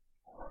fingers.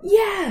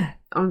 Yeah!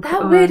 On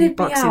weirded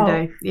Boxing me out.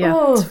 Day.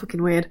 Yeah, it's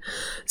fucking weird.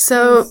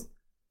 So,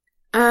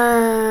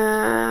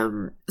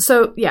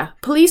 So yeah,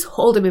 police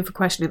hauled him in for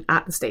questioning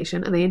at the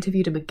station and they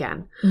interviewed him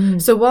again.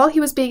 So while he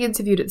was being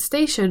interviewed at the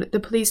station, the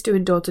police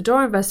doing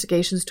door-to-door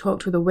investigations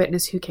talked with a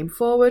witness who came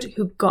forward,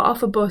 who got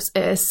off a bus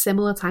at a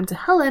similar time to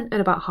Helen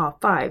at about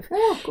 5:30.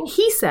 Oh, cool.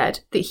 He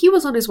said that he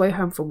was on his way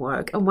home from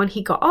work, and when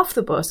he got off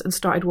the bus and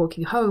started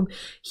walking home,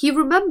 he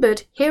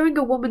remembered hearing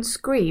a woman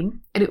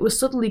scream and it was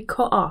suddenly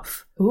cut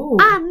off. Ooh.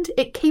 And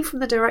it came from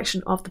the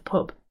direction of the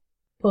pub.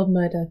 Pub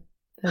murder.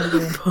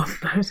 Pub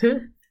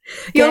murder.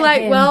 You're Get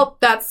like, him. well,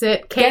 that's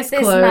it. Case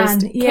Get this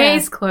closed. man. Yeah.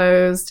 Case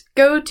closed.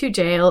 Go to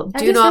jail. I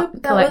Do just not hope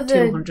that collect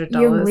other $200.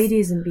 young lady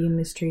isn't being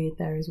mistreated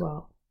there as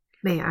well.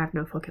 Mate, I have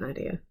no fucking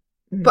idea.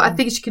 But I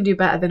think she can do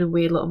better than a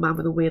weird little man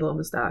with a weird little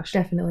moustache.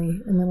 Definitely.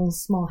 And little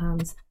small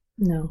hands.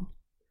 No.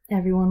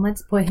 Everyone,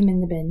 let's put him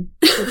in the bin.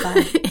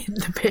 Goodbye. In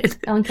the bin.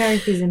 I don't care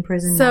if he's in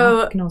prison So,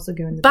 now. He can also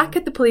go in the Back bin.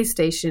 at the police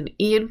station,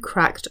 Ian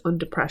cracked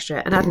under pressure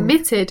and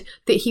admitted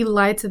that he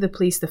lied to the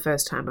police the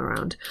first time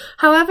around.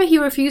 However, he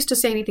refused to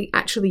say anything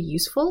actually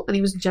useful and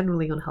he was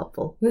generally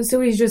unhelpful.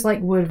 So he's just like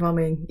word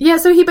vomiting. Yeah,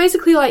 so he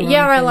basically like, Wrong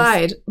yeah, I face.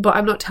 lied, but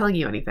I'm not telling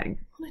you anything.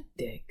 What a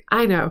dick.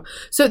 I know.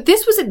 So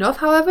this was enough,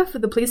 however, for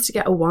the police to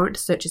get a warrant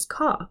to search his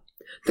car.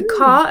 The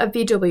car, a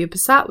VW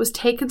Passat, was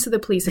taken to the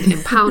police and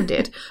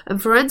impounded, and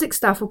forensic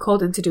staff were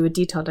called in to do a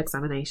detailed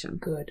examination.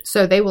 Good.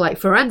 So they were like,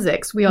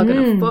 forensics, we are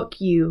going to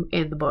fuck you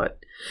in the butt.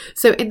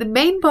 So in the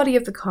main body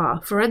of the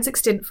car,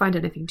 forensics didn't find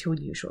anything too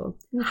unusual.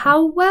 Okay.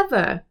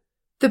 However,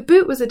 the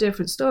boot was a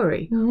different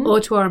story, or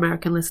to our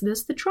American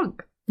listeners, the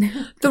trunk.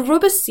 The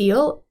rubber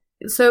seal...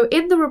 So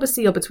in the rubber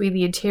seal between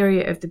the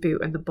interior of the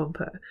boot and the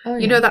bumper,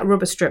 you know that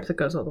rubber strip that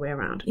goes all the way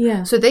around?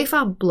 Yeah. So they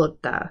found blood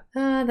there.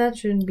 That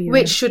shouldn't be there.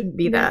 Which shouldn't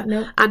be there.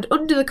 No. And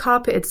under the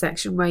carpeted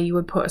section where you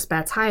would put a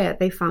spare tyre,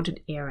 they found an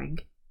earring.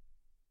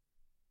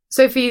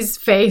 Sophie's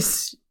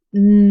face.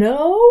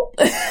 No.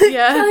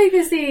 Yeah. I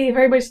can see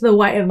very much the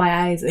white of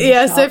my eyes.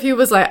 Yeah, Sophie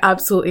was like,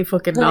 absolutely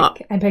fucking not.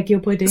 Like, I beg your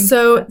pudding.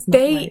 So That's not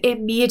they right.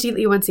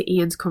 immediately went to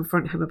Ian to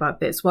confront him about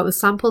this, while the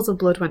samples of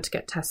blood went to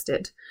get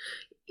tested.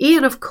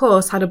 Ian, of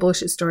course, had a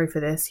bullshit story for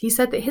this. He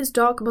said that his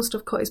dog must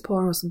have cut his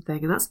paw or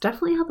something, and that's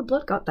definitely how the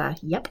blood got there.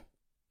 Yep.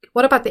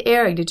 What about the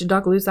earring? Did your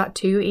dog lose that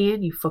too,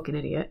 Ian? You fucking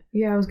idiot.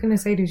 Yeah, I was going to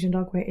say, does your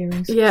dog wear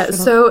earrings? Yeah, Shut up.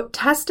 so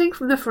testing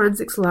from the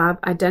forensics lab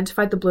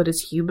identified the blood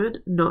as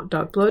human, not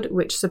dog blood,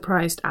 which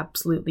surprised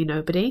absolutely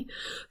nobody.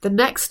 The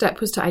next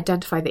step was to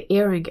identify the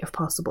earring if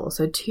possible,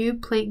 so 2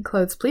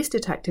 plainclothes police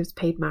detectives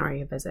paid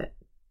Mary a visit.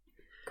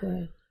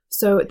 Good.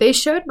 So they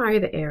showed Mary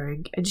the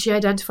earring, and she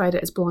identified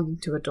it as belonging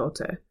to her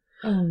daughter.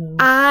 Oh no.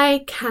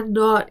 I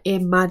cannot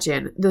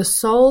imagine the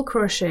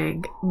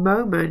soul-crushing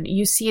moment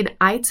you see an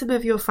item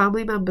of your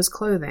family member's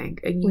clothing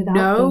and you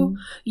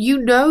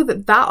know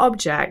that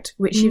object,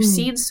 which you've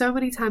seen so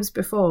many times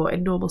before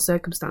in normal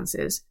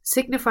circumstances,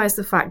 signifies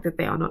the fact that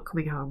they are not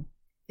coming home.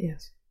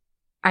 Yes.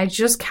 I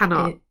just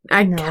cannot.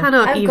 I've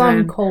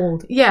gone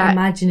cold. Yeah,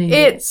 imagining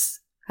it's...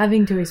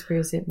 Having to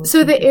experience it.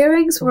 So the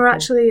earrings were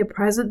actually a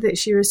present that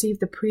she received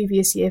the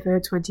previous year for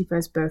her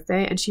 21st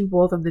birthday, and she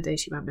wore them the day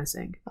she went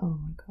missing. Oh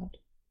my god.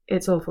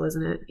 It's awful,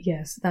 isn't it?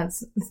 Yes,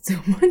 that's so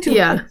much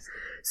Yeah. worse.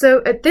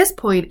 So at this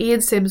point, Ian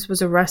Sims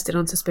was arrested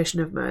on suspicion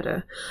of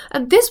murder.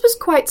 And this was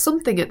quite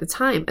something at the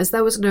time, as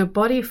there was no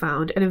body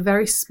found and a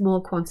very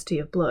small quantity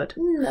of blood.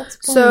 That's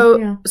fine, So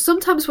yeah.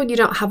 sometimes when you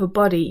don't have a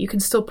body, you can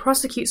still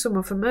prosecute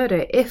someone for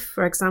murder if,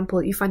 for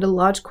example, you find a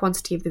large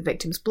quantity of the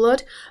victim's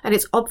blood and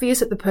it's obvious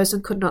that the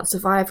person could not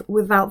survive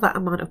without that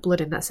amount of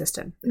blood in their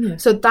system. Yeah.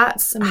 So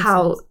that's That makes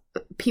how sense.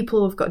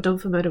 people have got done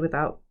for murder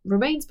without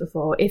remains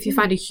before. If you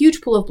find a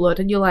huge pool of blood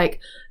and you're like,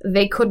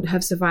 they couldn't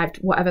have survived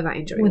whatever that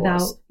injury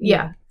was.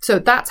 Yeah. So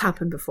that's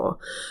happened before.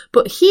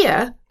 But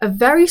here, a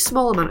very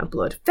small amount of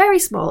blood, very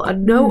small,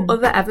 and no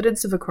other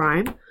evidence of a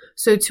crime.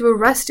 So to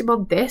arrest him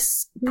on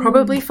this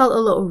probably felt a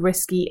little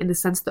risky in the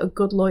sense that a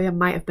good lawyer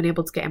might have been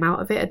able to get him out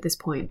of it at this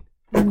point.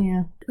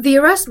 Yeah. The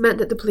arrest meant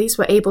that the police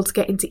were able to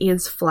get into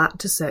Ian's flat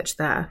to search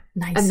there.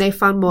 Nice. And they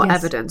found more Yes.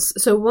 evidence.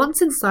 So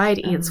once inside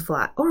Ian's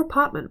flat, or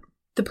apartment,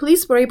 the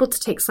police were able to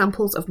take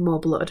samples of more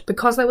blood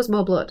because there was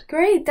more blood.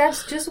 Great,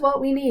 that's just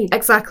what we need.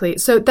 Exactly.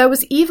 So there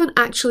was even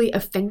actually a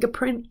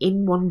fingerprint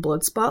in one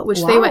blood spot, which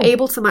they were Wow.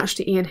 able to match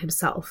to Ian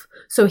himself.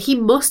 So he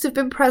must have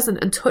been present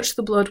and touched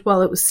the blood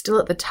while it was still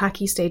at the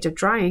tacky stage of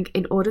drying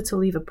in order to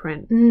leave a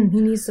print. He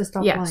needs to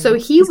stop Yeah, lying. so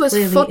he He's was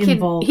clearly fucking...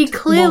 involved He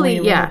clearly, one way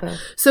or yeah. another.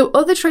 So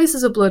other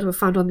traces of blood were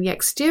found on the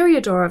exterior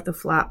door of the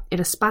flat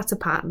in a spatter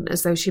pattern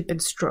as though she'd been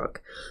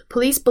struck.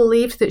 Police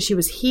believed that she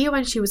was here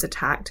when she was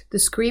attacked. The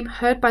scream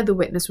heard by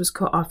the witness was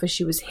cut off as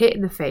she was hit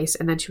in the face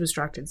and then she was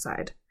dragged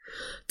inside.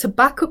 To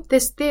back up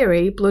this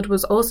theory, blood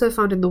was also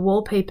found in the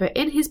wallpaper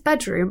in his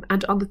bedroom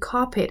and on the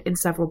carpet in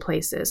several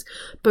places,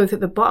 both at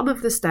the bottom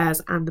of the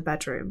stairs and the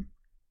bedroom.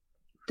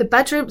 The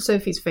bedroom,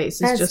 Sophie's face is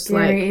That's just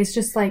scary. like... It's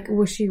just like,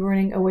 was she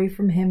running away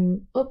from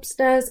him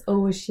upstairs or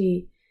was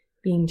she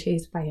being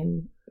chased by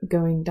him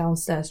going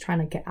downstairs trying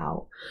to get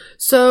out?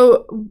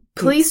 So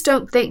police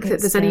don't think that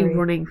it's there's any scary.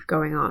 running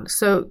going on.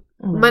 So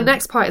Oh, my no.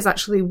 next part is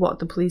actually what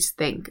the police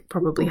think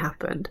probably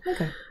happened.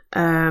 Okay.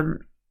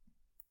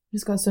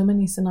 Just got so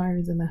many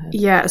scenarios in my head.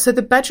 Yeah, so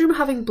the bedroom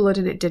having blood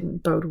in it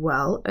didn't bode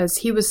well, as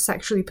he was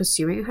sexually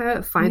pursuing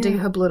her. Finding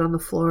her blood on the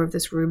floor of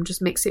this room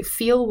just makes it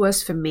feel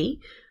worse for me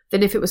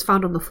than if it was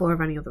found on the floor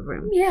of any other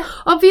room. Yeah.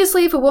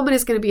 Obviously, if a woman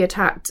is going to be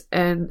attacked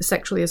and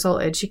sexually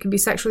assaulted, she can be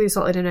sexually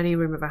assaulted in any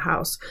room of a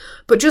house.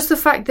 But just the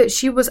fact that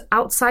she was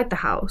outside the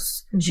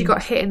house, she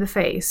got hit in the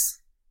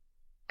face,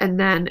 and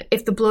then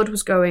if the blood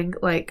was going,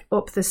 like,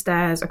 up the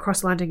stairs,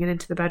 across the landing and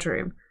into the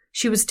bedroom,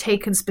 she was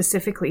taken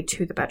specifically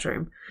to the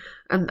bedroom.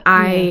 And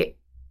I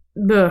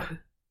hate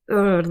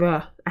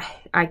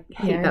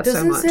that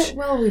so much. Sit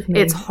well with me.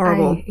 It's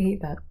horrible. I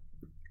hate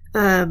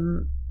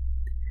that.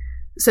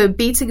 So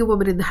beating a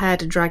woman in the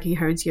head and dragging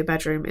her into your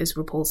bedroom is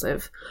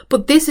repulsive.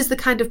 But this is the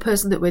kind of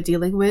person that we're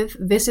dealing with.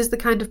 This is the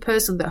kind of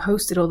person that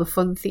hosted all the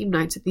fun theme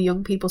nights at the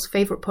young people's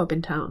favourite pub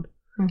in town.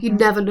 You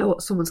never know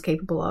what someone's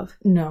capable of.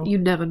 No. You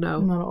never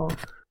know. Not at all.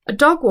 A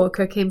dog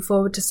walker came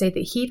forward to say that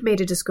he'd made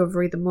a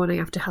discovery the morning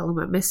after Helen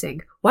went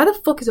missing. Why the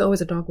fuck is it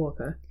always a dog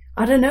walker?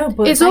 I don't know,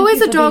 but it's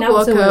always a dog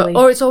walker,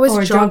 or it's always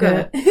a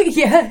jogger.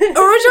 Yeah.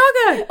 Or a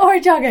jogger. Or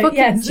a jogger, fucking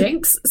yes.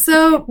 Jinx.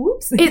 So,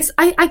 it's,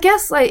 I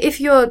guess, like,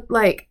 if you're,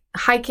 like,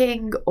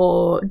 hiking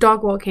or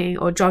dog walking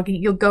or jogging,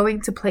 you're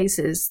going to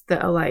places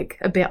that are like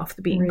a bit off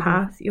the beaten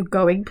path. You're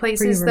going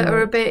places that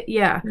are a bit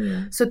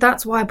so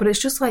that's why. But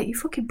it's just like, you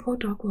fucking poor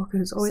dog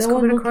walkers always so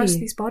coming across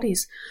these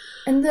bodies,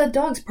 and the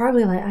dog's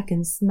probably like, I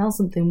can smell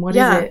something. What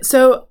is it?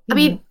 So I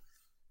mean,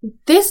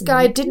 this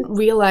guy didn't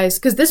realize,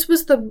 because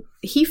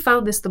he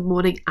found this the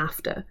morning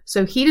after,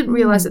 so he didn't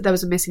realize that there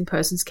was a missing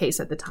persons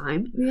case at the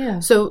time.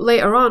 So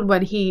later on,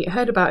 when he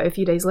heard about it a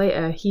few days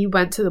later, he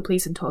went to the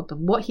police and told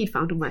them what he'd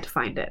found and where to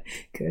find it.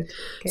 Good.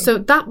 Okay. So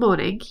that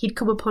morning, he'd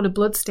come upon a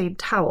blood-stained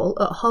towel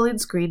at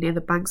Hollins Green near the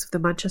banks of the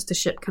Manchester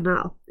Ship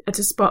Canal, at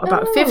a spot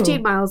about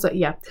 15 miles at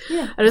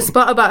a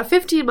spot about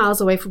 15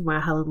 miles away from where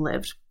Helen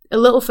lived. A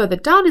little further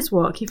down his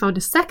walk, he found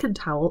a second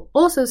towel,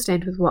 also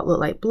stained with what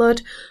looked like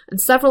blood, and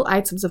several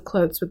items of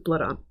clothes with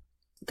blood on.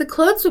 The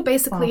clothes were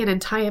basically an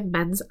entire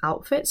men's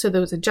outfit, so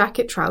there was a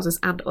jacket, trousers,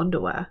 and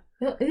underwear.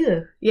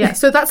 Ew. Yeah,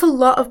 so that's a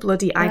lot of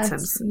bloody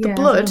items. The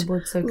blood,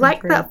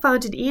 like that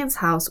found in Ian's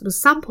house,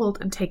 was sampled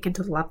and taken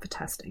to the lab for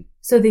testing.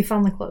 So they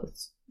found the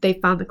clothes? They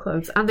found the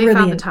clothes, and they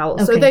found the towel.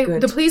 Okay, so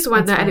the police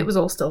went there, and it was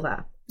all still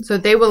there. So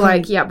they were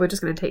like, yeah, we're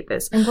just going to take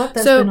this.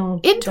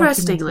 So,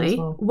 interestingly,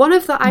 one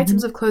of the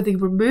items of clothing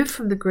removed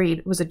from the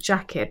green was a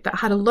jacket that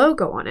had a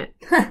logo on it.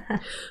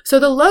 So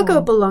the logo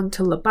belonged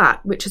to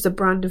Labatt, which is a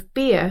brand of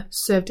beer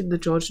served in the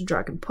George and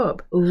Dragon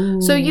pub. Ooh.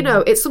 So, you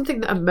know, it's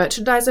something that a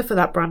merchandiser for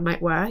that brand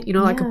might wear. You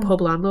know, like a pub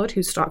landlord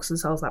who stocks and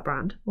sells that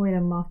brand. Way to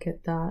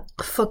market that.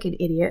 Fucking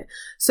idiot.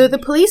 So the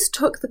police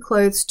took the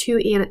clothes to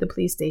Ian at the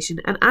police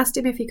station and asked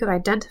him if he could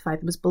identify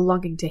them as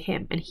belonging to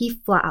him, and he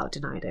flat out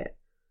denied it.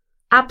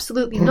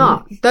 Absolutely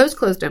not. Those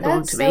clothes don't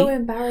belong to me. That's so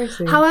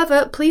embarrassing.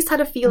 However, police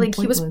had a feeling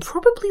he was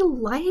probably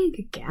lying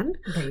again.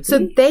 Maybe.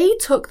 So they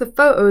took the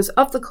photos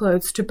of the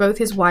clothes to both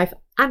his wife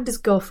and his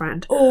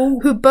girlfriend,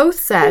 who both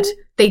said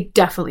they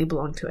definitely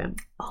belonged to him.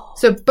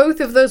 So both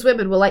of those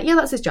women were like, yeah,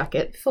 that's his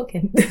jacket. Fuck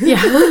him.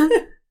 Yeah.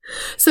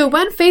 So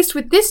when faced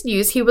with this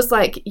news, he was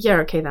like, yeah,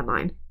 okay, they're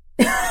mine.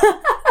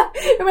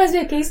 It reminds me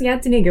of Casey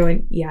Anthony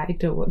going, yeah, I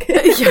don't work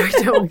here. Yeah,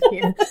 I don't work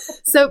here.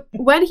 So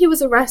when he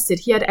was arrested,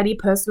 he had any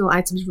personal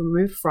items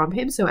removed from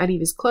him. So any of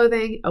his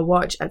clothing, a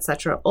watch,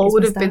 etc. all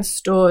would have been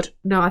stored.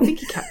 No, I think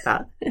he kept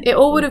that. It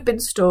all would have been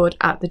stored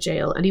at the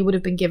jail, and he would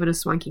have been given a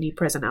swanky new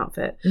prison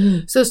outfit.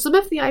 So some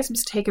of the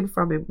items taken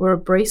from him were a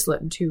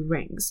bracelet and 2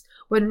 rings.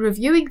 When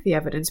reviewing the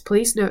evidence,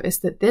 police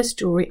noticed that this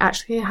jewellery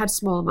actually had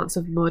small amounts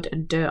of mud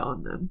and dirt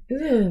on them.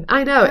 Ew,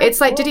 I know.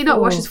 It's like, did he not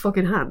wash his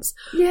fucking hands?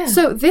 Yeah.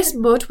 So this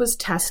mud was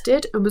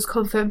tested and was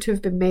confirmed to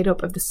have been made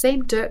up of the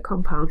same dirt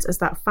compounds as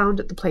that found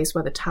at the place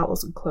where the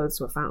towels and clothes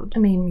were found. I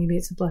mean, maybe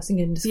it's a blessing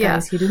in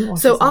disguise. Yeah. He didn't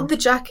wash So his on hands. the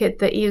jacket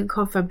that Ian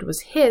confirmed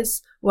was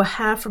his were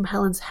hair from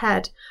Helen's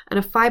head, and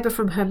a fibre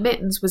from her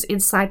mittens was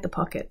inside the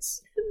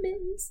pockets.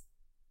 Mittens.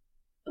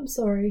 I'm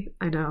sorry.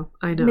 I know.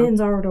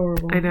 Mittens are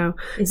adorable. I know.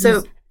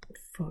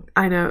 Fuck.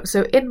 I know.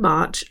 So in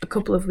March, a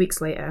couple of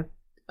weeks later,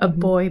 a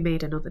boy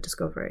made another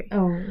discovery.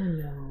 Oh,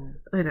 no.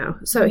 I know.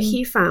 So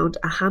he found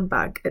a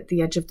handbag at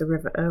the edge of the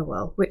River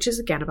Irwell, which is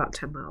again about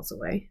 10 miles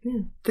away.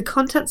 Yeah. The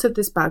contents of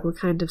this bag were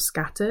kind of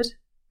scattered,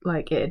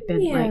 like it had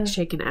been like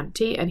shaken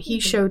empty, and he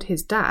showed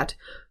his dad,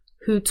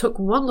 who took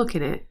one look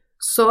in it,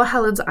 saw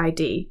Helen's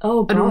ID,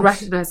 and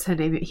recognised her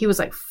name. He was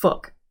like,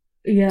 fuck.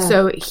 Yeah.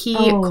 So he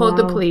called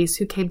the police,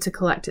 who came to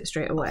collect it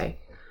straight away.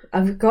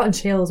 I've gotten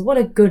chills. What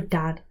a good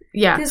dad.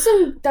 Yeah. Because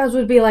some dads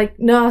would be like,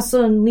 nah,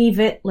 son, leave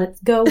it,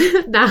 let's go.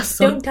 Nah,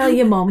 son. Don't tell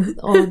your mum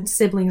or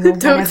siblings or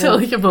whatever. Don't tell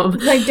your mum.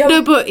 Like, don't.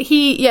 No, but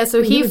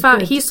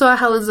he saw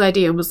Helen's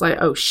ID and was like,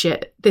 oh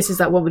shit, this is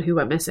that woman who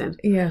went missing.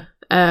 Yeah.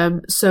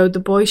 So the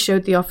boy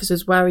showed the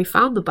officers where he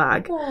found the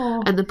bag,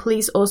 Aww. and the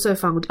police also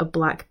found a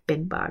black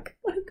bin bag.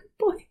 What a good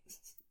boy.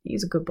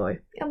 He's a good boy.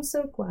 I'm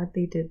so glad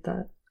they did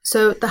that.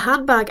 So the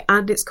handbag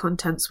and its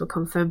contents were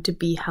confirmed to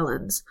be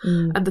Helen's,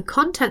 and the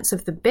contents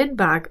of the bin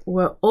bag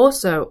were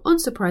also,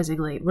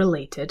 unsurprisingly,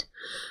 related.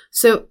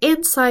 So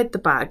inside the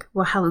bag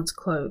were Helen's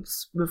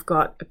clothes. We've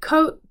got a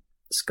coat,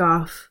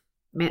 scarf,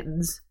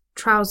 mittens,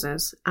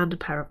 trousers, and a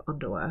pair of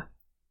underwear.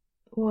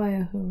 Why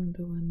are her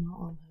underwear not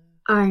on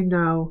her? I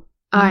know.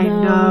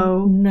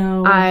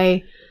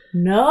 I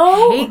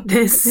hate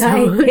this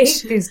so much. I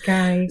hate this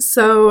guy.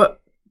 So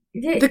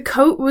the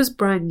coat was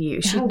brand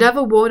new. She'd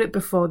never worn it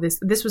before this.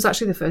 This was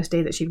actually the first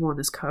day that she'd worn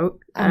this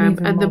coat.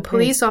 And the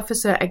police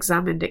officer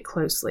examined it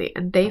closely,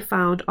 and they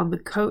found on the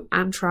coat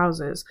and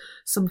trousers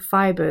some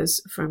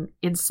fibres from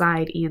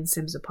inside Ian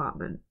Sims'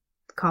 apartment.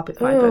 Carpet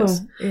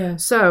fibres. Oh, yeah.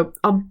 So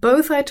on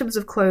both items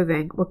of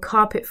clothing were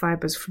carpet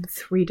fibres from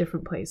 3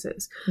 different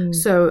places.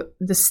 So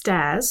the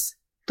stairs,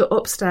 the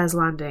upstairs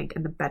landing,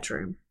 and the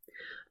bedroom.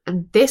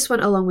 And this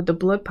went along with the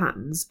blood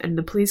patterns, and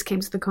the police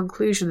came to the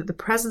conclusion that the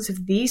presence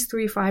of these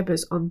 3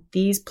 fibres on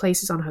these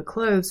places on her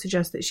clothes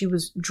suggests that she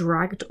was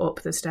dragged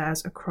up the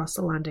stairs across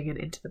the landing and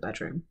into the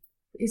bedroom.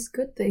 It's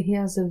good that he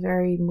has a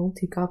very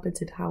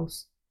multi-carpeted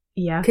house.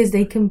 Yeah. Because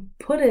they can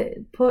put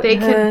and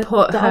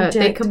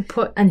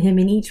him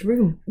in each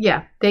room.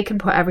 Yeah, they can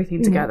put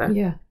everything together.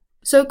 Yeah.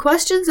 So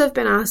questions have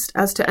been asked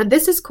as to, and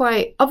this is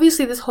quite,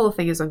 obviously this whole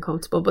thing is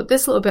uncomfortable, but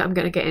this little bit I'm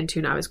going to get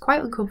into now is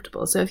quite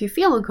uncomfortable. So if you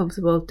feel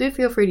uncomfortable, do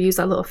feel free to use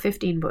that little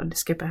 15 button to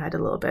skip ahead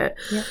a little bit.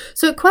 Yeah.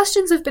 So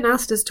questions have been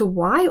asked as to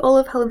why all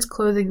of Helen's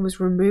clothing was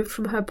removed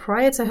from her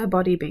prior to her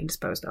body being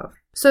disposed of.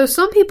 So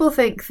some people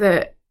think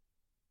that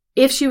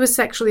if she was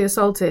sexually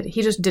assaulted,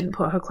 he just didn't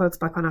put her clothes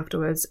back on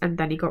afterwards and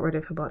then he got rid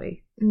of her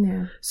body.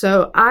 Yeah.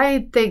 So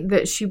I think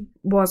that she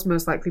was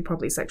most likely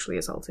probably sexually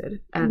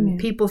assaulted. And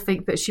people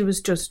think that she was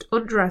just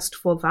undressed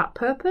for that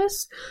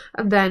purpose.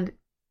 And then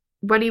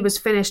when he was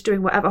finished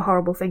doing whatever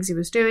horrible things he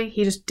was doing,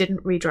 he just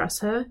didn't redress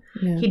her.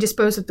 Yeah. He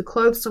disposed of the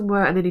clothes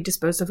somewhere and then he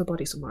disposed of her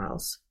body somewhere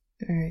else.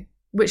 All right.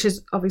 Which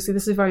is, obviously,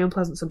 this is a very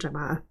unpleasant subject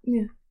matter.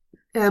 Yeah.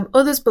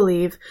 Others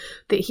believe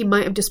that he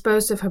might have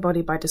disposed of her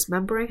body by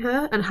dismembering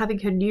her, and having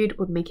her nude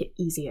would make it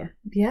easier.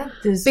 Yeah.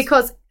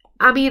 Because,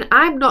 I mean,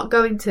 I'm not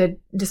going to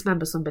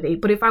dismember somebody,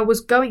 but if I was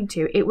going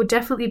to, it would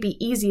definitely be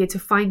easier to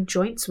find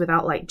joints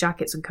without, like,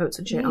 jackets and coats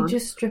and shit on. You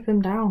just strip them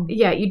down.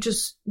 Yeah, you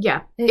just,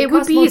 yeah. It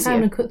would be more easier.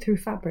 time to cut through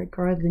fabric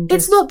rather than just...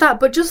 It's not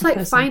that, but just,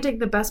 like, finding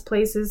the best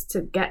places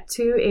to get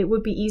to, it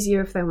would be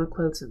easier if there weren't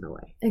clothes in the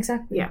way.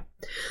 Exactly. Yeah.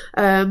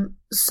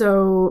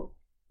 So...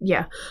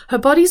 yeah, her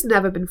body's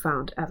never been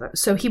found, ever.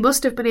 So he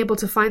must have been able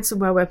to find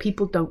somewhere where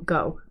people don't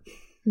go.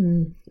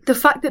 The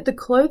fact that the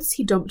clothes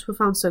he dumped were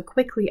found so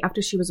quickly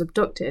after she was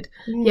abducted,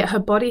 yet her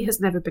body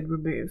has never been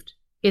removed,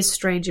 is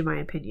strange in my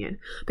opinion.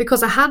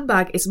 Because a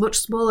handbag is much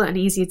smaller and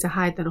easier to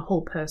hide than a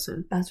whole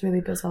person. That's really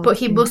bizarre. But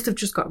he must have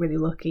just got really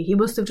lucky. He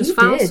must have just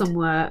found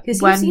somewhere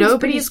where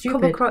nobody's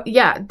come across...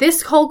 Yeah,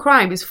 this whole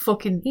crime is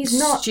fucking He's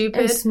not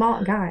stupid. A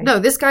smart guy. No,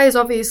 this guy is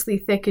obviously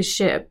thick as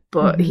shit,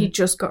 but he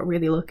just got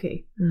really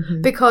lucky.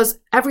 Because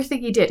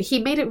everything he did, he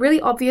made it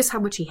really obvious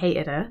how much he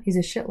hated her. He's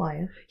a shit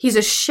liar. He's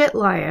a shit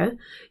liar.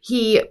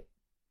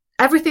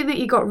 Everything that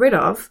he got rid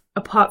of,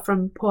 apart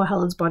from poor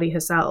Helen's body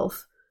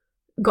herself,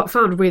 got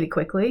found really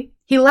quickly.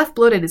 He left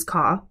blood in his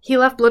car. He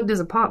left blood in his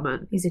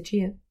apartment. He's a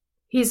cheater.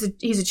 He's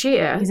a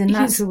cheater. He's a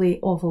naturally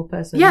awful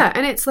person. Yeah,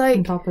 and it's like...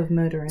 on top of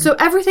murdering. So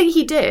everything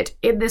he did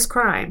in this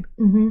crime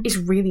is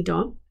really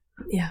dumb.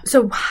 Yeah.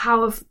 So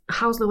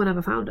how's no one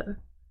ever found her?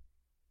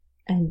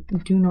 And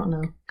do not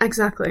know.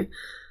 Exactly.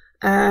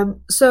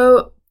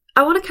 So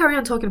I want to carry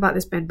on talking about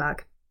this bin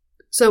bag.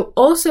 So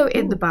also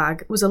in the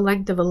bag was a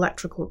length of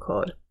electrical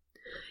cord.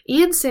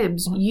 Ian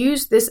Sims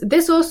used this.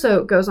 This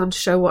also goes on to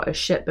show what a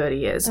shitbird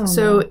he is.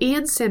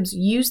 Ian Sims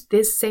used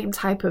this same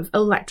type of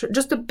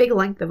just a big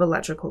length of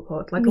electrical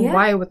cord, like a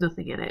wire with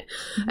nothing in it.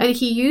 And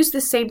he used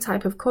the same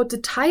type of cord to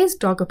tie his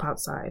dog up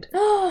outside.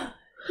 No.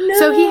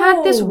 So he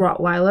had this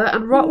Rottweiler,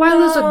 and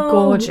Rottweilers are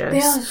gorgeous. They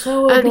are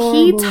so adorable. And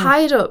he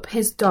tied up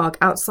his dog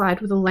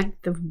outside with a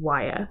length of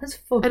wire. That's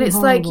fucking And it's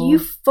horrible. like, you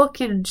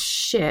fucking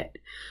shit.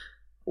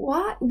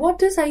 What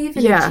does that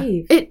even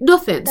achieve?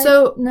 Nothing.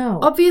 So no.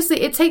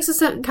 obviously it takes a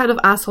certain kind of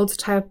asshole to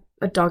tie up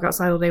a dog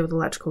outside all day with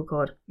electrical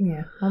cord.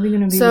 Yeah. How are they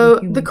going to be So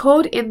the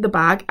cord in the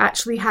bag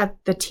actually had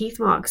the teeth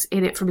marks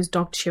in it from his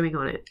dog chewing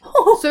on it.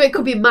 So it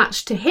could be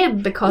matched to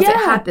him because it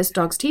had this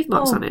dog's teeth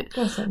marks on it.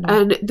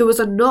 And there was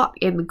a knot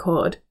in the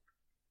cord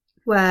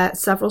where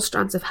several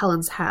strands of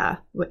Helen's hair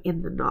were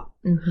in the knot.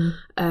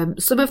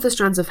 Some of the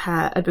strands of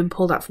hair had been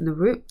pulled out from the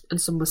root and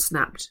some were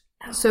snapped.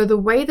 So the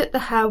way that the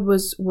hair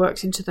was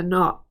worked into the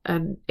knot,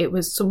 and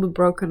some were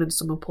broken and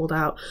some were pulled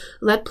out,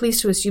 led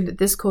police to assume that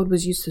this cord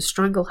was used to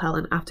strangle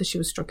Helen after she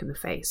was struck in the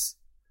face.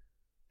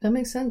 That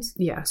makes sense.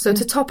 Yeah, so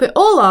to top it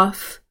all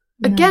off,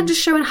 again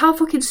just showing how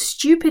fucking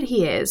stupid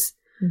he is,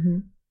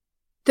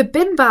 the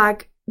bin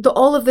bag that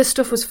all of this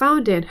stuff was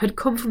found in had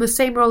come from the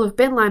same roll of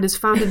bin liners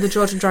found in the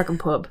George and Dragon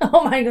pub.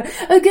 Oh my god.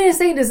 I was going to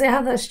say, does it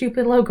have that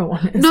stupid logo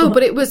on it? No,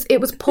 but it was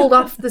pulled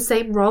off the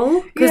same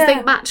roll because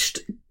they matched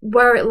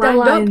where it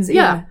lined up.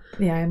 Yeah,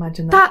 I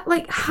imagine that. That,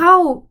 like,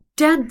 how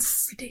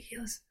dense.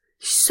 Ridiculous.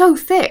 So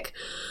thick.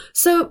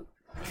 So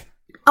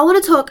I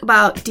want to talk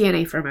about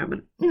DNA for a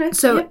moment. Okay,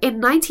 So yep.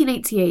 in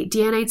 1988,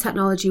 DNA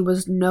technology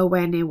was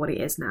nowhere near what it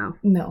is now.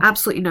 No.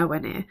 Absolutely nowhere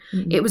near.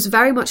 Mm-mm. It was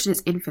very much in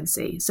its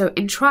infancy. So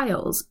in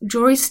trials,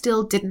 juries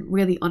still didn't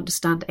really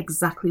understand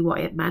exactly what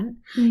it meant.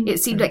 Mm-hmm.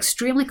 It seemed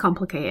extremely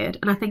complicated.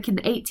 And I think in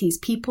the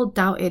 80s, people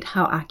doubted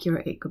how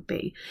accurate it could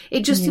be.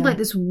 It just seemed like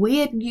this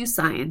weird new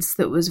science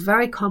that was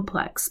very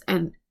complex,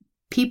 and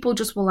people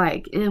just were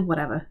like,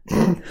 whatever.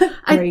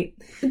 Right.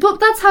 But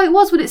that's how it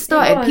was when it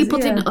started. was, People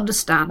yeah. didn't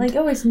understand. Like,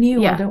 oh, it's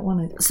new. Yeah. I don't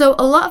want it. So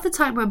a lot of the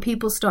time when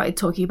people started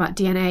talking about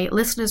DNA,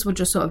 listeners would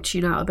just sort of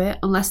tune out a bit.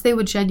 Unless they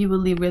were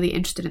genuinely really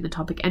interested in the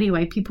topic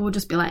anyway, people would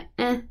just be like,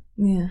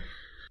 Yeah.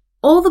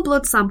 All the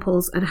blood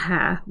samples and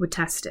hair were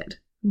tested.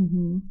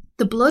 Mm-hmm.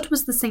 The blood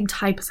was the same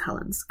type as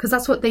Helen's, because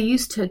that's what they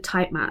used to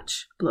type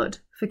match blood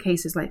for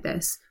cases like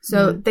this.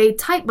 So they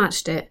type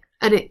matched it,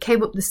 and it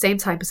came up the same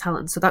type as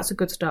Helen's, so that's a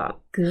good start.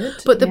 Good.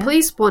 But the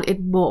police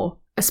wanted more,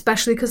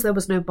 especially because there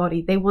was no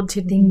body. They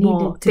wanted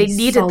more. They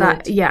needed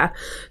that. Yeah.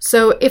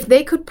 So if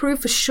they could prove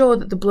for sure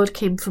that the blood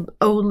came from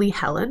only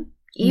Helen,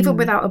 even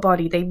without a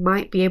body, they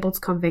might be able to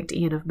convict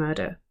Ian of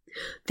murder.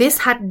 This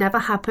had never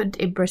happened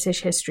in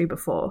British history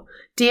before.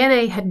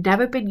 DNA had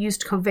never been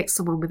used to convict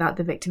someone without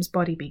the victim's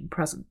body being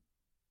present.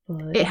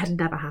 It had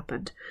never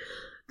happened.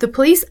 The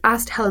police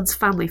asked Helen's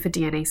family for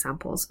DNA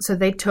samples, so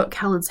they took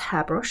Helen's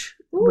hairbrush,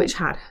 which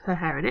had her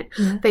hair in it.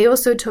 Yeah. They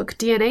also took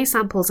DNA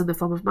samples in the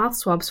form of mouth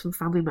swabs from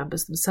family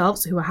members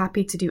themselves who were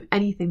happy to do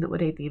anything that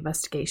would aid the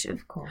investigation.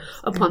 Of course.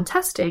 Upon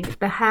testing,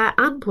 the hair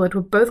and blood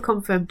were both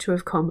confirmed to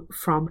have come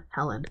from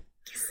Helen.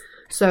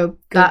 So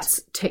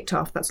that's ticked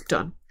off, that's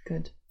done.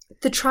 Good.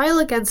 The trial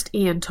against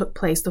Ian took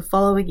place the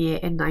following year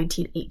in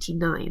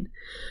 1989.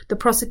 The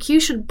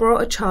prosecution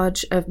brought a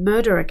charge of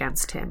murder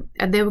against him,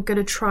 and they were going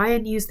to try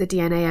and use the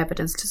DNA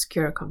evidence to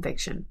secure a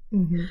conviction.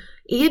 Mm-hmm.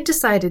 Ian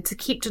decided to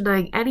keep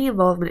denying any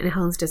involvement in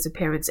Helen's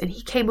disappearance, and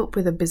he came up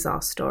with a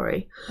bizarre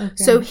story. Okay.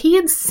 So he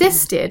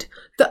insisted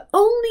the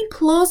only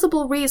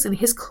plausible reason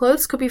his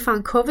clothes could be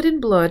found covered in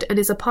blood and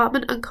his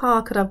apartment and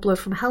car could have blood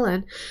from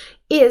Helen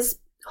is,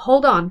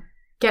 hold on,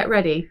 get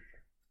ready.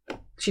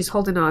 She's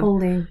holding on.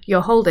 Holding. You're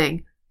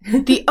holding.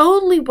 The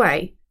only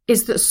way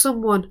is that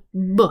someone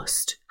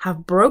must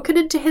have broken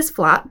into his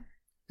flat,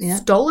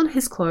 stolen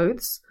his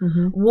clothes,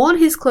 worn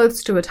his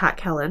clothes to attack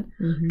Helen,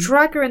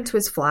 drag her into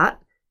his flat,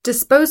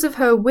 dispose of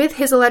her with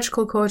his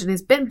electrical cord and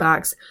his bin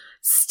bags,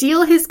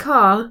 steal his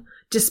car,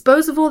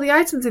 dispose of all the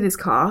items in his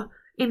car,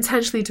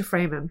 intentionally to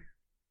frame him.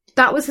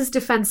 That was his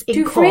defense in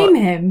court. To frame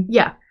him?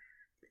 Yeah.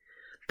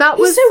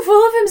 He's so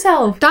full of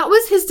himself. That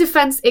was his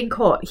defense in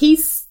court. He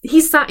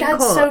sat in court.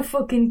 That's so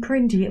fucking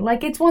cringy.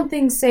 Like, it's one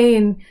thing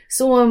saying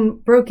someone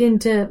broke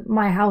into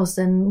my house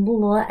and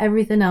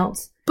everything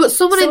else. But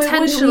someone so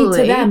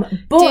intentionally to them.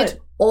 did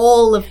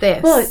all of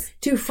this. But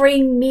to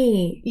frame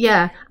me.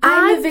 Yeah.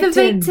 I'm the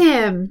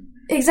victim.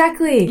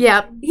 Exactly.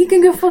 Yeah. He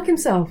can go fuck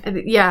himself.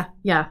 Yeah.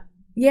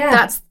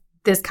 That's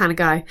this kind of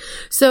guy.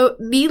 So,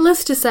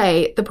 needless to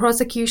say, the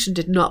prosecution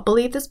did not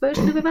believe this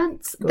version of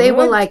events. They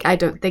were like, I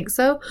don't think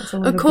so.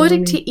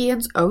 According to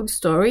Ian's own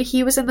story,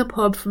 he was in the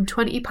pub from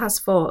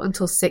 4:20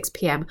 until 6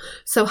 p.m.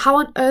 So how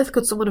on earth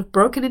could someone have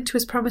broken into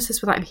his premises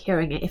without him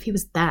hearing it if he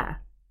was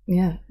there?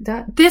 Yeah.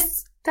 That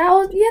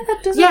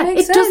doesn't make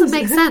sense. It doesn't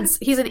make sense.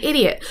 He's an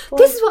idiot. Well,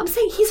 this is what I'm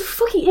saying. He's a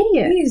fucking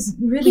idiot. He's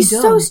really He's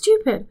dumb. so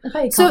stupid.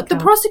 So the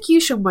count.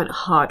 prosecution went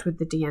hard with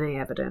the DNA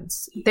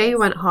evidence. Yes. They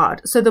went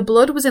hard. So the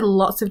blood was in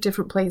lots of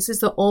different places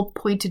that all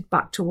pointed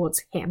back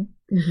towards him.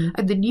 Mm-hmm.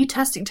 And the new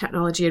testing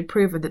technology had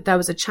proven that there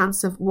was a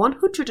chance of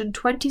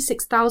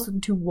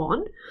 126,000 to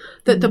 1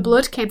 that the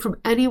blood came from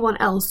anyone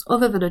else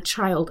other than a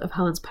child of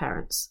Helen's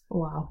parents.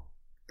 Wow.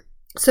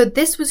 So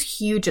this was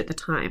huge at the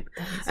time,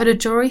 and a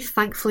jury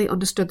thankfully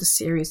understood the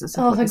seriousness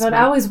of what this meant.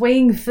 I was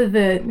waiting for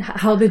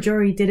how the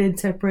jury did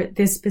interpret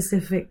this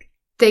specific.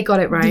 They got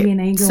it right.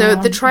 DNA so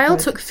the trial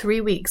took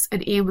 3 weeks,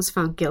 and Ian was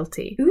found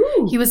guilty.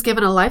 Ooh. He was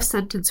given a life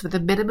sentence with a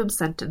minimum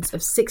sentence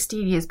of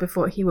 16 years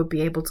before he would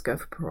be able to go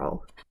for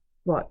parole.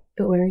 What?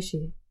 But where is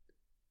she?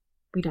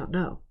 We don't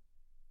know.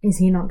 Is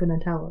he not going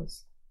to tell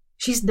us?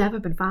 She's never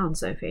been found,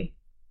 Sophie.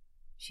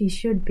 She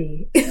should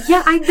be.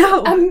 Yeah, I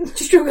know. I'm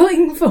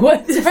struggling for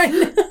words right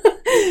now.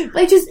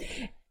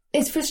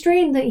 It's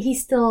frustrating that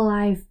he's still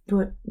alive,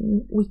 but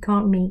we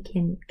can't make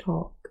him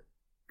talk.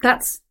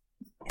 That's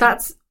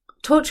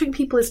torturing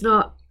people is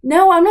not.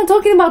 No, I'm not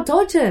talking about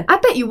torture. I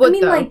bet you would. I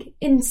mean, like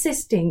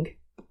insisting,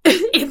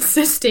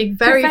 insisting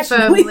very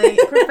firmly,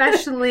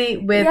 professionally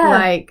with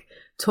like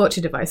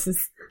torture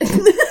devices.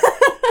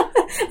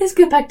 Let's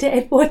go back to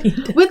Edward.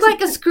 With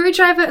like a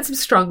screwdriver and some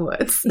strong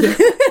words. Yeah.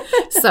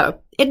 So,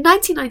 in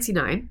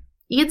 1999,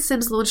 Ian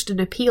Sims launched an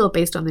appeal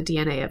based on the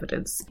DNA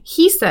evidence.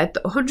 He said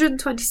that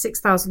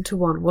 126,000 to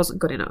 1 wasn't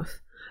good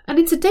enough. And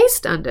in today's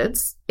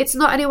standards, it's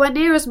not anywhere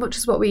near as much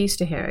as what we're used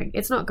to hearing.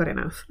 It's not good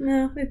enough.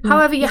 No.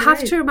 However, you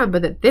have to remember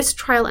that this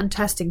trial and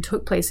testing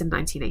took place in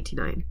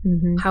 1989.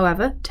 Mm-hmm.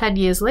 However, 10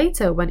 years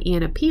later, when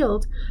Ian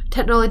appealed,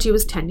 technology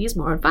was 10 years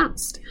more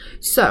advanced.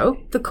 So,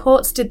 the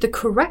courts did the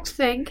correct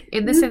thing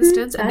in this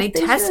instance, and they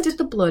tested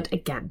the blood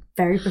again.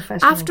 Very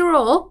professional. After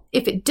all,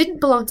 if it didn't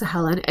belong to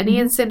Helen and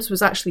Ian Sims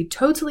was actually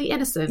totally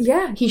innocent,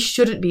 he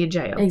shouldn't be in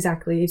jail.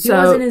 Exactly. If he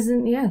was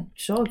innocent,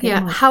 sure.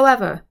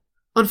 However,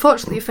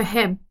 unfortunately for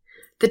him,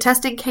 the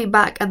testing came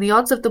back and the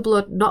odds of the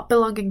blood not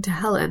belonging to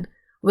Helen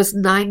was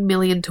 9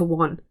 million to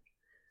 1.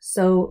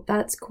 So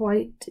that's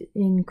quite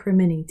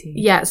incriminating.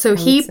 Yeah, so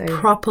he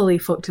properly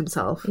fucked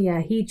himself.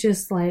 Yeah, he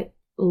just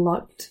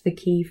locked the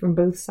key from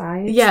both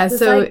sides. Yeah,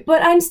 so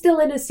but I'm still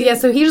innocent. Yeah,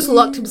 so he just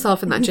locked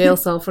himself in that jail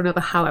cell for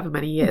another however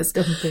many years.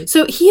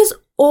 So he has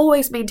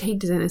always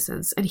maintained his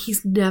innocence and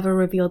he's never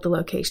revealed the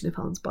location of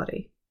Helen's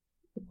body.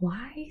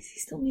 Why is he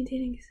still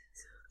maintaining his innocence?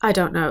 I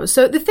don't know.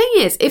 So the thing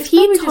is, if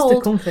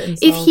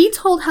he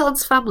told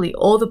Helen's family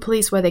or the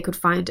police where they could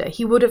find her,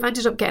 he would have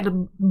ended up getting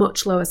a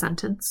much lower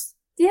sentence.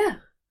 Yeah.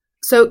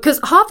 So, because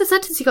half the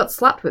sentence he got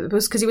slapped with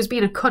was because he was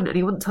being a cunt and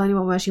he wouldn't tell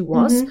anyone where she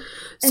was.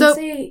 Mm-hmm. So,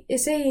 and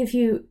say if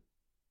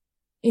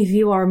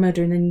you are a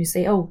murderer and then you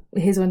say, oh,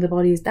 here's one of the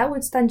bodies, that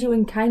would stand you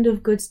in kind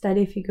of good stead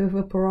if you go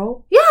for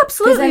parole. Yeah,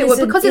 absolutely.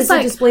 Because it's like,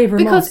 a display of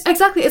remorse. Because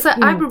exactly, it's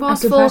like, I'm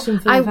remorseful,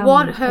 I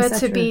want her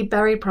to be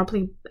buried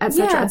properly,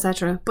 etc.,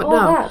 etc. But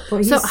no.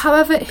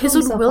 However, his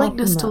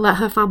unwillingness to let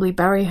her family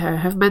bury her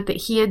have meant that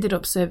he ended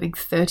up serving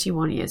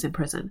 31 years in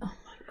prison. Oh,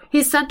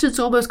 his sentence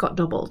almost got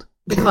doubled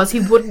because he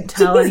wouldn't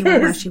tell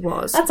anyone where she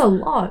was. That's a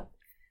lot.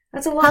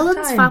 That's a lot Helen's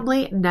of time.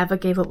 family never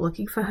gave up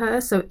looking for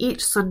her, so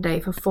each Sunday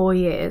for 4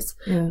 years,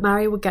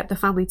 Mary would get the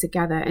family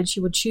together and she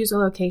would choose a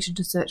location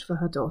to search for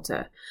her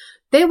daughter.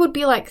 There would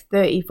be like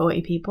 30,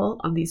 40 people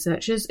on these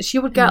searches. She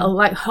would get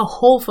her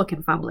whole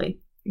fucking family,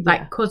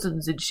 like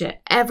cousins and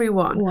shit.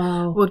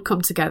 Everyone would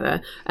come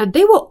together and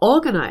they were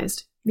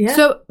organised. Yeah.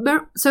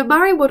 So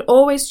Mary would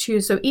always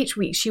choose, so each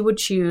week she would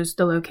choose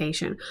the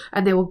location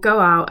and they would go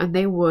out and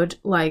they would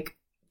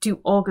do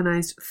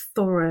organised,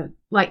 thorough,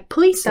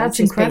 police searches. That's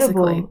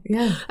incredible. Basically.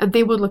 Yeah. And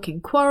they would look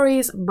in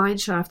quarries, mine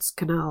shafts,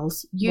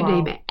 canals, you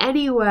name it,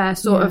 anywhere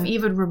sort of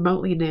even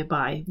remotely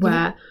nearby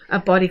where a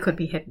body could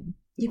be hidden.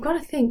 You've got to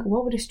think,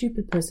 what would a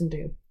stupid person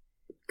do?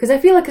 Because I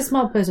feel like a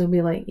smart person would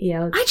be like,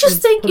 I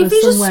just think if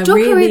he just stuck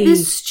her in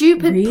this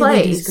stupid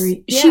place,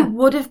 she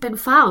would have been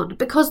found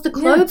because the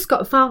clothes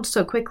got found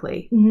so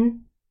quickly. Mm-hmm.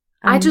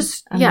 And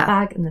the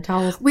bag and the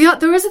towels.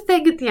 There is a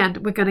thing at the end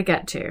we're going to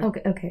get to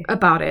okay.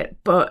 about it,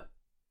 but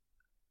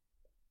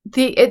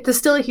there's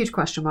still a huge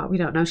question mark. We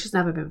don't know. She's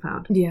never been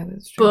found. Yeah,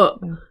 that's true. But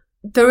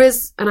there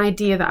is an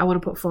idea that I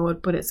want to put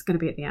forward, but it's going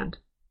to be at the end.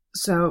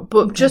 So,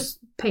 but just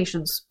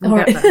patience. We'll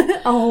get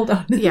there. I'll hold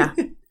on. Yeah.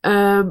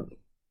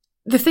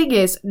 The thing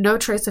is, no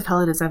trace of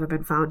Helen has ever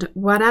been found.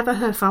 Whenever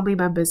her family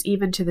members,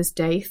 even to this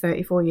day,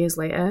 34 years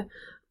later,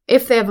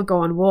 if they ever go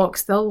on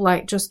walks, they'll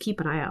just keep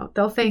an eye out.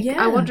 They'll think,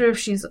 I wonder if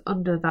she's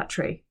under that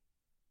tree.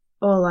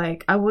 Or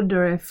I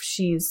wonder if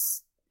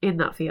she's in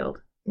that field.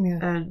 Yeah.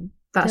 And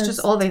that's just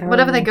all they...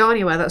 Whenever they go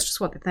anywhere, that's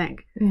just what they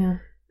think. Yeah.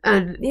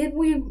 And it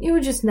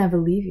would just never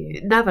leave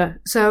you.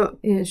 Never. So...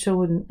 It sure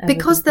wouldn't ever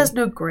because there's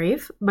no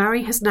grave,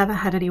 Mary has never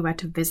had anywhere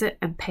to visit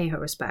and pay her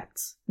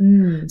respects.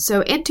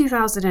 So in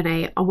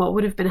 2008, on what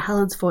would have been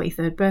Helen's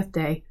 43rd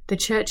birthday, the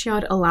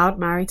churchyard allowed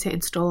Mary to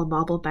install a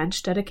marble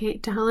bench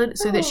dedicated to Helen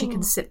so that she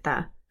can sit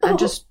there and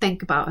just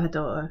think about her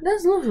daughter.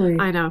 That's lovely.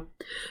 I know.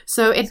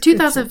 So in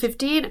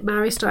 2015,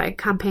 Mary started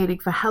campaigning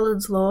for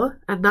Helen's Law,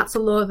 and that's a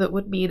law that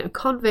would mean a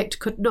convict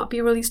could not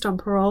be released on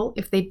parole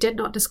if they did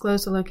not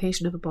disclose the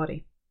location of a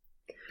body.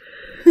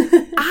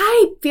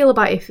 I feel a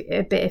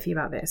bit iffy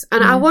about this,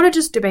 and I want to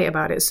just debate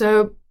about it.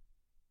 So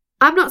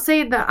I'm not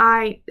saying that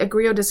I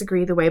agree or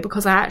disagree either way,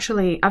 because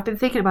I've been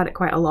thinking about it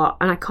quite a lot,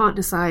 and I can't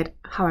decide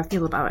how I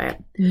feel about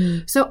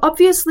it. So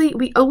obviously,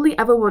 we only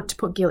ever want to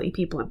put guilty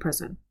people in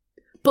prison.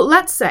 But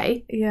let's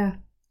say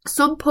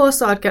some poor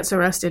sod gets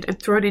arrested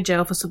and thrown in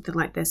jail for something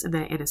like this and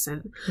they're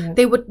innocent. Yeah.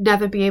 They would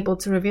never be able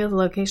to reveal the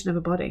location of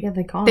a body. Yeah,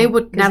 they can't. They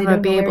would never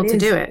be able to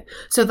do it.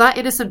 So that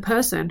innocent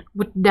person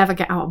would never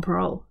get out on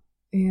parole.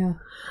 Yeah.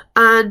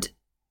 And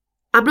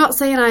I'm not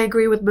saying I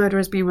agree with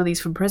murderers being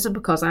released from prison,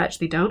 because I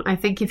actually don't. I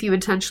think if you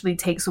intentionally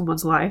take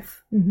someone's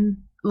life,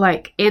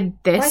 like in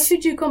this... Why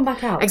should you come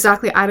back out?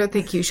 Exactly, I don't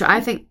think you should.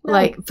 I think,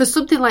 for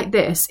something like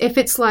this, if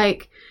it's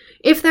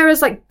if there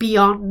is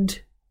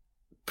beyond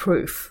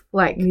proof,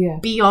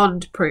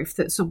 beyond proof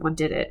that someone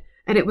did it,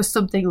 and it was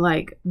something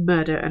like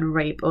murder and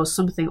rape or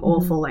something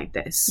awful like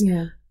this,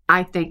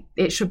 I think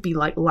it should be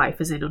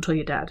life as in until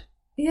you're dead,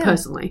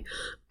 personally.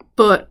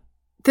 But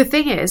the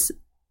thing is,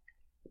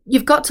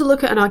 you've got to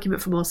look at an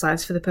argument from all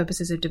sides for the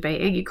purposes of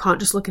debating. You can't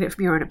just look at it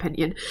from your own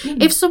opinion.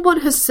 If someone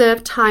has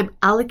served time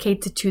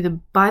allocated to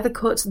them by the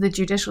courts and the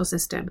judicial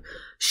system,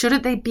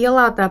 shouldn't they be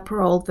allowed their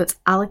parole that's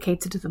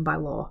allocated to them by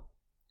law?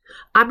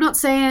 I'm not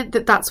saying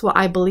that that's what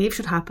I believe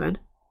should happen,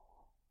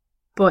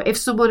 but if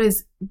someone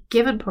is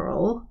given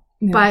parole,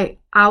 by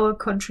our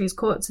country's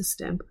court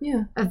system,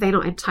 are they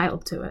not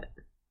entitled to it?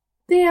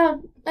 They are.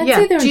 I'd say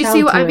they're entitled to it. Do you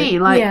see what I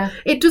mean? Like,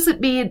 it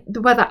doesn't mean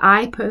whether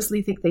I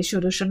personally think they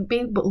should or shouldn't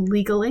be, but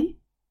legally.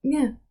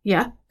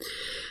 Yeah.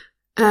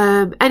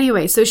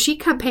 Anyway, so she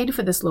campaigned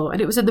for this law,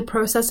 and it was in the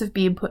process of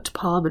being put to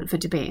Parliament for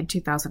debate in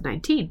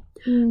 2019.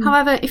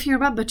 However, if you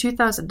remember,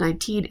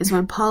 2019 is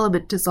when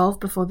Parliament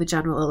dissolved before the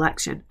general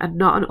election, and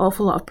not an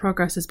awful lot of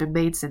progress has been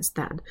made since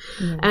then.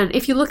 And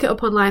if you look it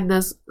up online,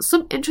 there's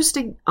some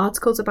interesting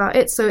articles about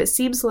it. So it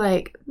seems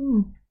like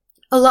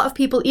a lot of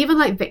people, even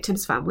like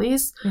victims'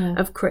 families,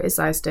 have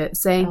criticised it,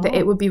 saying that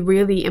it would be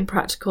really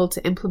impractical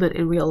to implement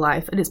in real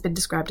life, and it's been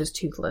described as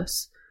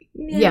toothless.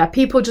 Yeah,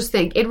 people just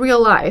think in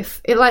real life,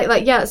 it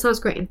it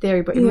sounds great in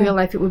theory, but in real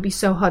life it would be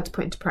so hard to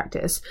put into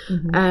practice,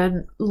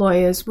 and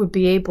lawyers would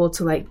be able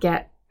to like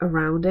get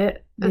around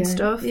it and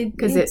stuff,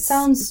 because it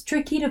sounds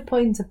tricky to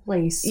put into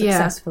place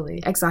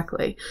successfully.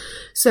 Exactly.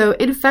 So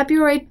in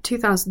February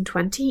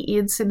 2020,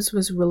 Ian Sims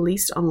was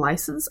released on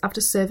license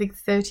after serving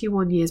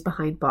 31 years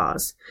behind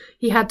bars.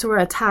 He had to wear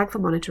a tag for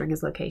monitoring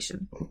his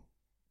location.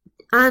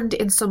 And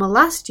in summer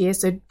last year,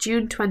 so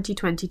June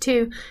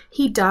 2022,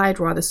 he died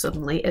rather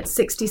suddenly at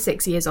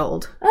 66 years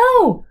old.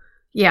 Oh!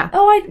 Yeah.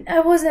 Oh,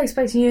 I wasn't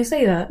expecting you to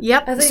say that.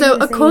 Yep. So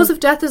a cause of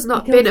death has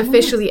not been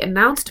officially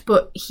announced,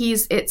 but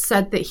it's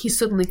said that he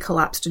suddenly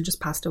collapsed and just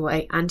passed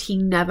away, and he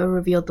never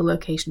revealed the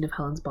location of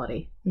Helen's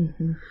body.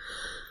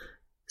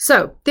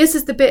 So, this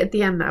is the bit at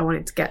the end that I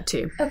wanted to get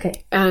to.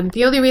 Okay. And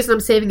the only reason I'm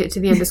saving it to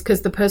the end is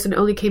because the person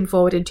only came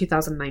forward in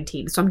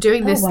 2019. So I'm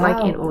doing this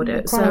in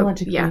order.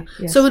 Chronologically,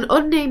 So an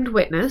unnamed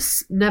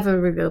witness,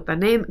 never revealed their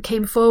name,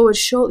 came forward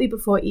shortly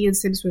before Ian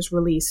Sims was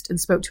released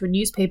and spoke to a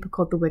newspaper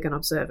called the Wigan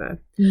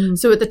Observer.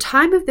 So at the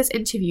time of this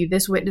interview,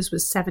 this witness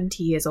was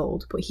 70 years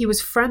old, but he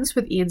was friends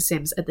with Ian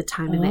Sims at the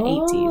time in the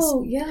 80s.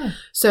 Oh, yeah.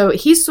 So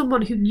he's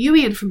someone who knew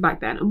Ian from back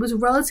then and was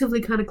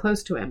relatively kind of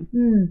close to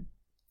him.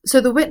 So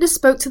the witness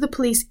spoke to the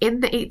police in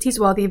the 80s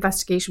while the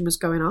investigation was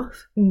going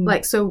off.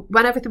 So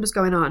when everything was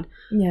going on,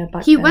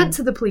 he went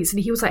to the police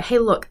and he was like, hey,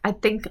 look, I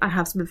think I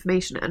have some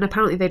information. And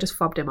apparently they just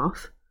fobbed him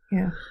off.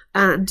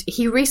 And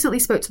he recently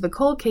spoke to the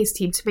cold case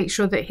team to make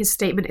sure that his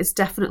statement is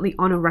definitely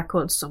on a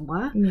record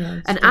somewhere.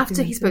 And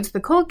after he spoke to the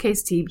cold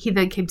case team, he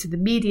then came to the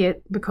media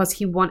because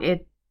he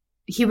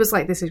was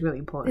like, this is really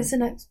important. It's the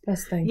next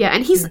best thing. Yeah,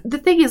 and the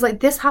thing is, like,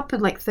 this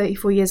happened like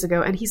 34 years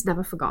ago and he's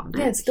never forgotten it.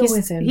 Yeah, it's still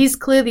with him. He's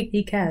clearly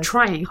he cares.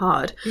 Trying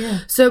hard.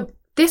 Yeah. So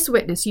this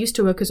witness used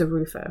to work as a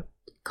roofer.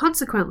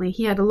 Consequently,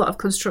 he had a lot of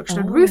construction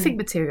and roofing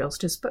materials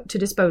to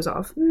dispose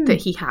of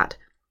that he had.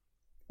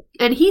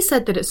 And he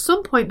said that at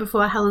some point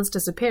before Helen's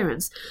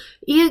disappearance,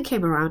 Ian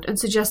came around and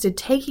suggested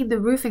taking the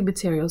roofing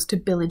materials to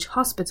Billinge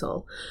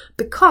Hospital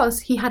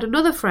because he had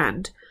another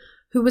friend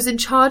who was in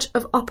charge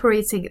of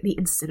operating the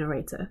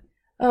incinerator.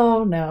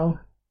 Oh, no.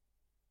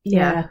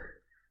 Yeah.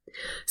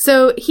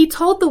 So he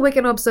told the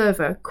Wigan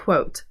Observer,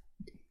 quote,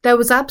 there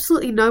was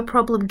absolutely no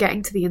problem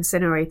getting to the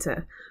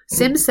incinerator.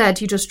 Sims said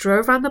you just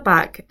drove around the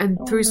back and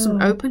through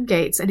some open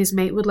gates and his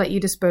mate would let you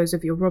dispose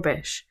of your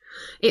rubbish.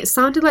 It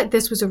sounded like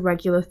this was a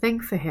regular thing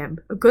for him,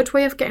 a good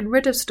way of getting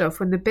rid of stuff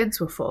when the bins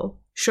were full.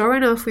 Sure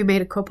enough, we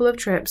made a couple of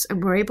trips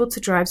and were able to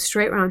drive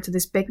straight round to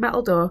this big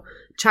metal door,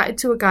 chatted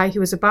to a guy who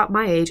was about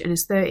my age in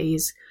his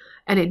 30s,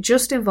 and it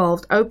just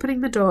involved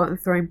opening the door and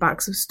throwing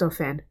bags of stuff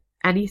in.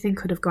 Anything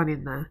could have gone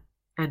in there.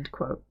 End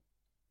quote.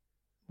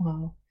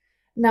 Wow.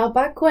 Now,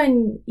 back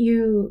when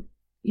you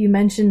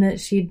mentioned that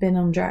she'd been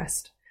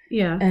undressed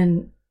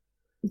and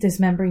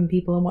dismembering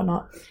people and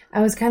whatnot,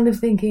 I was kind of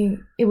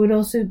thinking it would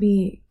also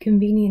be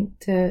convenient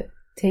to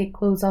take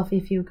clothes off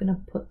if you're going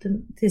to put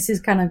them, this is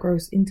kind of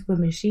gross, into a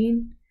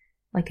machine,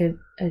 like a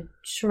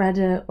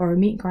shredder or a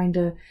meat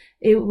grinder.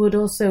 It would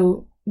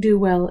also do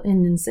well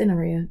in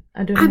incinerator.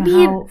 I don't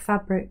know how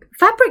fabric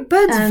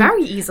burns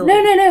very easily.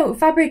 No.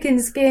 Fabric and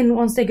skin,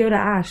 once they go to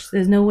ash,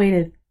 there's no way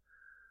to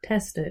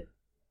test it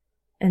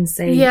and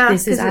say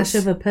this is ash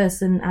of a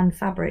person and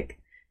fabric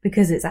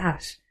because it's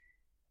ash.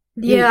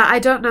 Yeah, I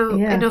don't know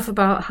enough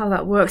about how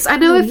that works. I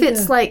know if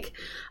it's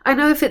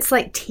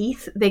like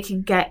teeth, they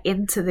can get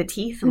into the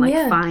teeth and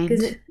find.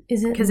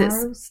 Is it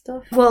marrow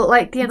stuff? Well,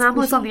 like the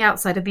enamel is on the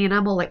outside, and the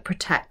enamel like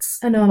protects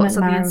what's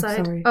on the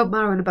inside. Sorry. Oh,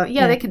 marrow and a bone.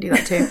 Yeah, they can do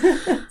that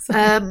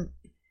too.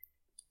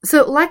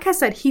 So, like I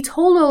said, he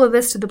told all of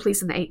this to the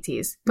police in the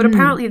 80s, but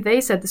apparently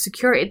they said the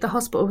security at the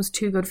hospital was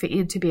too good for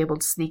Ian to be able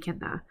to sneak in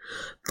there.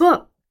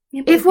 But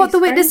if what the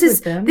witness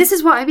is, this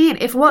is what I mean.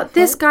 If what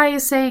this guy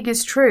is saying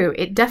is true,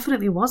 it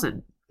definitely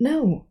wasn't.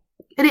 No.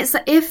 And it's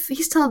that if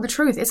he's telling the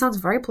truth, it sounds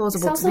very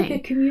plausible to me. It sounds like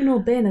a communal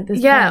bin at this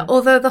point. Yeah,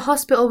 although the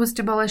hospital was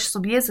demolished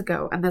some years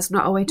ago and there's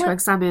not a way to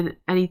examine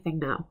anything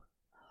now.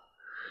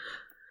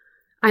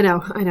 I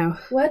know.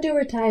 Where do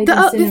retired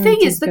the thing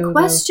is, the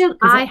question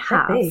I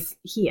have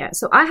here,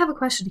 so I have a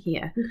question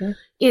here,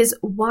 is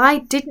why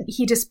didn't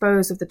he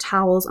dispose of the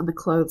towels and the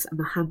clothes and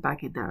the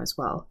handbag in there as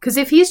well? Because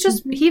if he's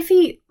just, if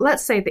he,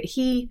 let's say that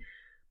he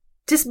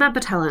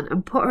dismembered Helen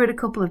and put her in a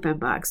couple of bin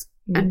bags,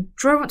 and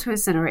drove up to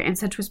incinerate and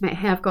said to his mate,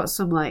 hey, I've got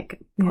some like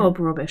pub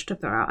rubbish to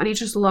throw out. And he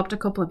just lobbed a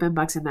couple of bin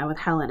bags in there with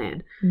Helen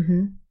in.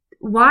 Mm-hmm.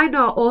 Why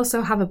not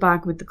also have a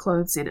bag with the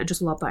clothes in and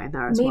just lob that in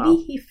there as well?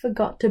 Maybe he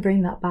forgot to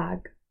bring that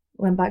bag,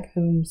 went back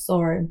home,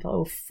 saw it and thought,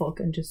 oh fuck,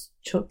 and just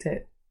chucked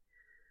it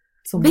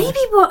somewhere. Maybe,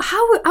 but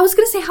I was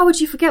going to say, how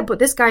would you forget? But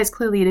this guy is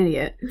clearly an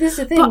idiot. This is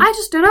the thing. But I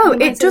just don't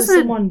know.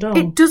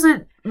 It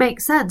doesn't make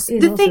sense.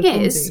 The thing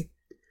is,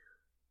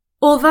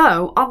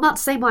 although, on that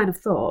same line of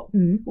thought,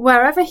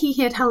 wherever he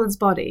hid Helen's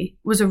body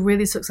was a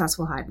really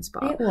successful hiding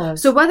spot. It was.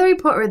 So whether he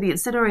put her in the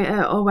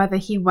incinerator or whether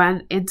he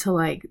went into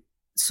like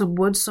some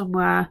woods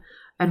somewhere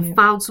and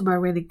found somewhere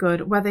really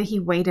good, whether he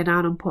waded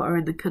down and put her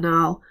in the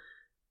canal,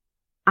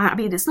 I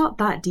mean, it's not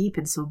that deep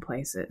in some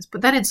places,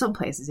 but then in some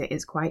places it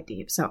is quite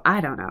deep, so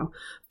I don't know.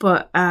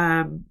 But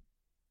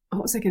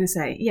what was I going to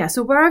say? Yeah,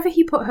 so wherever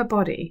he put her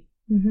body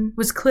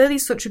was clearly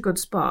such a good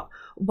spot.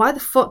 Why the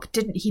fuck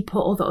didn't he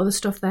put all the other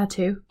stuff there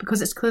too?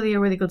 Because it's clearly a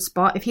really good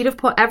spot. If he'd have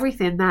put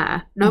everything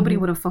there, nobody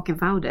would have fucking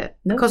found it.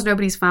 Nope. Because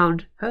nobody's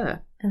found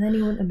her. And then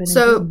he wouldn't have been in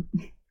prison.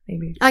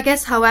 Maybe. I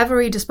guess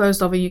however he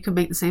disposed of her, you can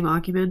make the same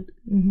argument.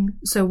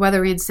 So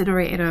whether he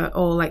incinerated her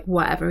or like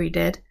whatever he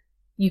did,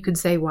 you can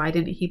say, why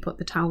didn't he put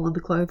the towel and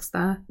the clothes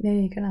there? Yeah,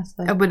 you can ask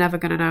that. And we're never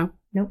going to know.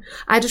 Nope.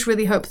 I just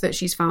really hope that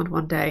she's found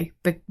one day,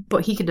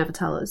 but he can never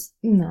tell us.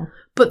 No.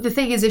 But the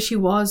thing is, if she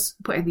was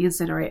put in the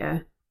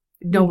incinerator,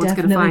 no one's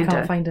going to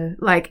find her.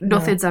 Like,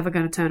 nothing's ever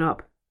going to turn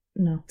up.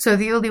 No. So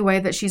the only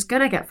way that she's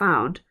going to get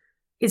found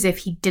is if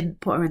he didn't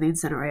put her in the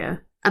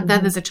incinerator. And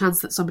then there's a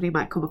chance that somebody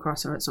might come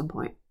across her at some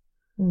point.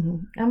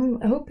 I'm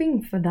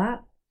hoping for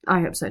that.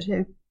 I hope so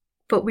too.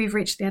 But we've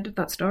reached the end of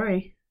that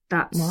story.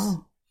 That's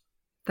so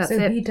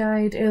it. He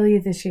died earlier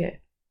this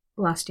year.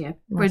 Last year.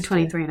 We're in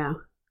 23 now.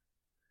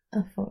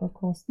 Oh, of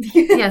course.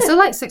 Yeah, so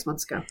like 6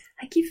 months ago.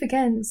 I keep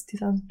forgetting it's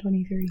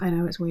 2023. I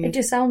know, it's weird. It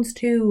just sounds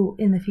too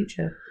in the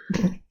future.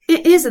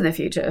 It is in the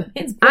future.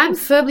 I'm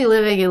firmly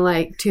living in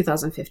like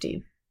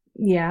 2015.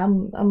 Yeah,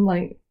 I'm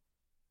like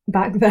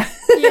back there.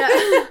 Yeah.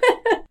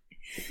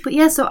 But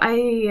yeah, so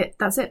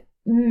that's it.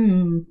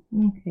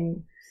 Okay,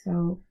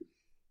 so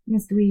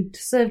Mr. Weed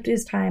served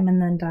his time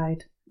and then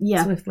died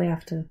swiftly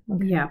after.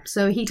 Okay. Yeah,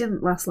 so he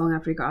didn't last long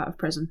after he got out of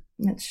prison.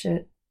 That's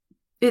shit.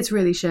 It's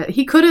really shit.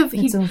 He could have...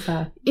 It's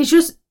unfair. It's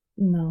just...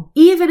 No.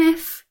 Even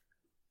if,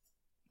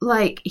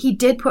 like, he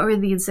did put her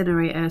in the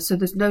incinerator, so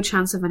there's no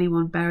chance of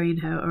anyone burying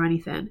her or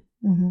anything,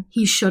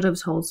 he should have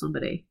told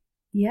somebody.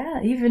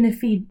 Yeah, even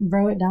if he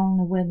wrote it down on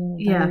a will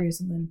or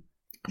something.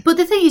 But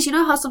the thing is, you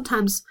know how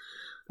sometimes...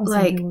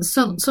 like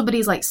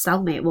somebody's like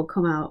cellmate will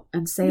come out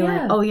and say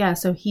like, oh yeah,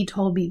 so he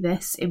told me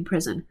this in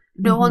prison.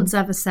 No one's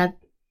ever said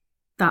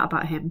that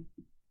about him.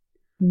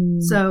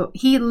 So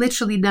he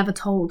literally never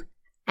told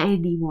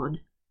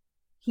anyone.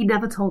 He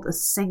never told a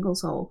single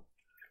soul.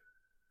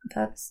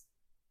 That's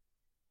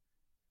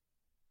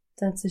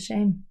a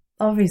shame.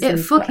 Obviously, it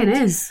fucking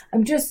is.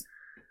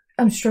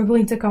 I'm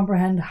struggling to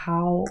comprehend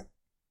how.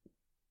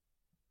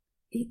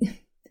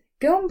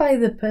 Going by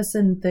the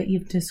person that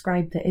you've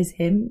described that is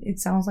him, it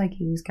sounds like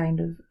he was kind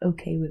of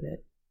okay with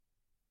it.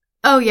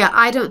 Oh yeah,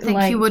 I don't think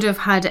he would have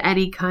had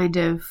any kind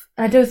of...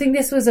 I don't think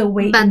this was a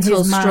weight mental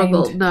in his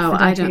struggle. Mind no,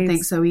 I don't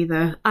think so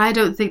either. I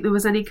don't think there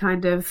was any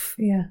kind of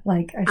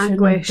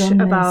anguish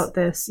about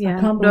this. Yeah,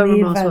 I can't no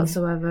believe remorse I've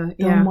whatsoever.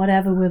 Done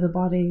whatever with the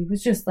body. It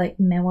was just like,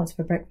 man, what's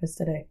for breakfast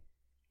today?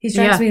 He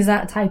strikes me as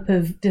that type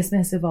of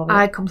dismissive of it.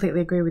 I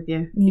completely agree with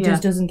you. He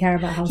just doesn't care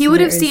about how he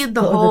would have seen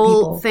the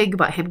whole thing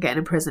about him getting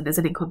imprisoned as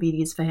an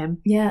inconvenience for him.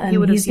 Yeah, and he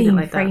would have he's seen being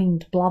it like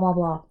framed, that. Blah blah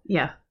blah.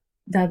 Yeah,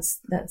 that's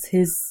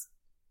his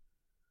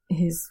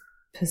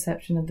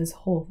perception of this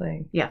whole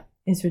thing. Yeah,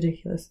 it's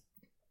ridiculous.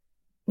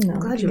 No, I'm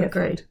glad you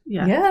agreed.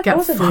 Yeah, get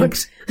of course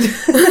fucked.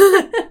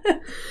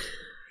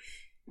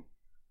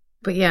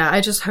 But yeah, I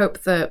just hope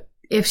that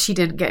if she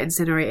didn't get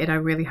incinerated, I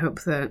really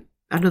hope that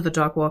another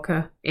dog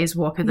walker is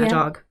walking their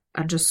dog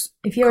and just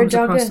if you're comes a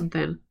jogger, across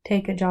something.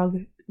 Take a jog.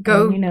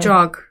 Go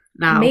jog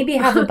now. Maybe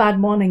have a bad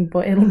morning,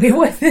 but it'll be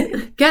worth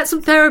it. Get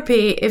some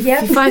therapy if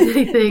you find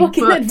anything,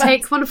 but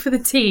take one for the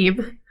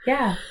team.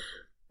 Yeah.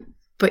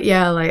 But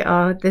yeah, like,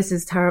 oh, this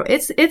is terrible.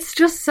 It's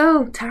just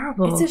so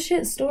terrible. It's a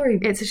shit story.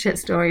 It's a shit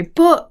story.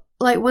 But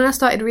like when I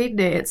started reading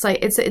it, it's like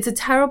it's a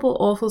terrible,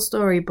 awful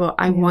story. But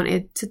I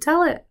wanted to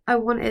tell it.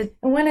 And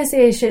when I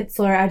say a shit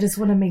story, I just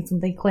want to make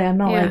something clear. I'm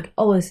not like,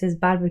 oh, this is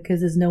bad because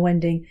there's no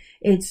ending.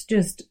 It's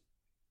just.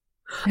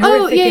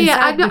 Oh yeah.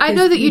 I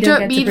know that you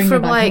don't mean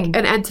from like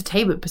an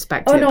entertainment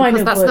perspective. Oh no, I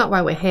know that's not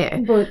why we're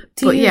here. But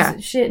to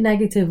use shit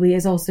negatively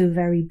is also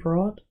very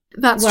broad.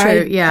 That's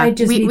true. Yeah, I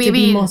just need to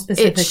be more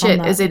specific. It's shit, on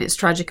that. as in it's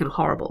tragic and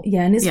horrible.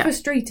 Yeah, and it's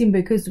frustrating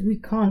because we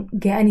can't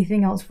get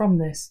anything else from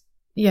this.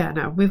 Yeah,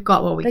 no, we've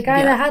got what we can get.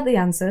 The guy that had the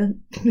answer,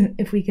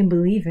 if we can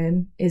believe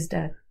him, is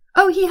dead.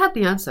 Oh, he had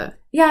the answer.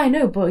 Yeah, I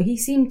know, but he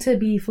seemed to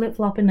be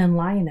flip-flopping and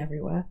lying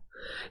everywhere.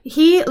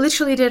 He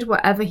literally did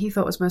whatever he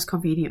thought was most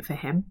convenient for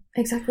him.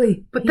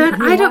 Exactly. But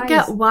then I don't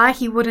get why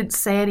he wouldn't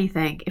say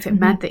anything if it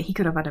meant that he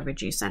could have had a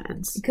reduced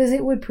sentence. Because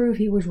it would prove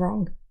he was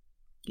wrong.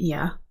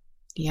 Yeah.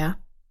 Yeah.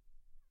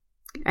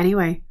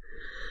 Anyway,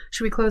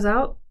 Should we close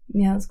out?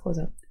 Yeah, let's close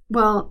out.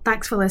 Well,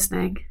 thanks for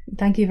listening.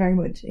 Thank you very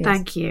much. Yes.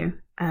 Thank you.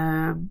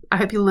 I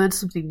hope you learned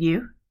something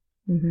new.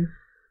 Mm-hmm.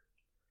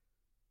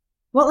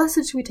 What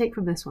lesson should we take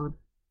from this one?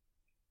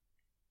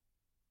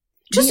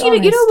 Just Be you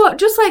know honest. what?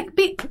 Just like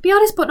be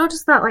honest, but not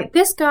just that. Like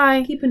this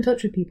guy. Keep in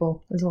touch with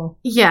people as well.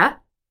 Yeah,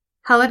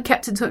 Helen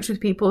kept in touch with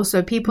people,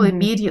 so people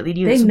immediately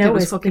knew They that something know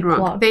was it's fucking big wrong.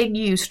 plot. They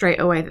knew straight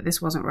away that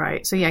this wasn't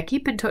right. So yeah,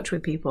 keep in touch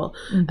with people.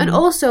 Mm-hmm. And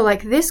also,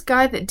 like this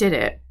guy that did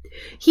it,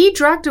 he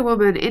dragged a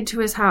woman into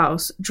his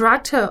house,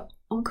 dragged her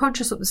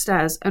unconscious up the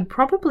stairs, and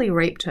probably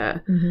raped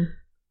her. Mm-hmm.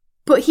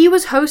 But he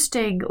was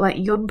hosting like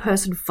young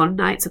person fun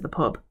nights at the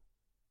pub.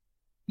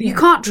 You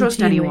can't trust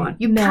routinely. anyone.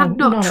 You No, cannot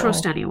not at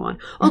trust all. anyone.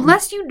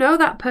 Unless you know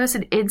that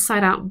person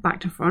inside out and back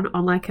to front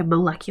on like a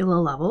molecular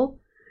level.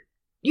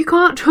 You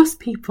can't trust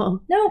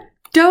people. No.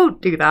 Don't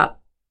do that.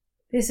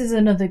 This is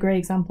another great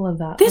example of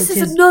that. This which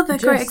is another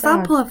just great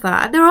example sad. of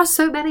that. And there are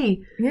so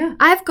many. Yeah.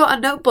 I've got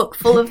a notebook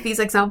full of these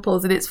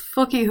examples and it's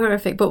fucking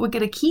horrific, but we're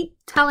going to keep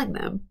telling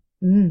them.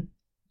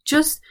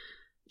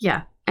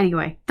 Yeah.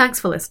 Anyway, thanks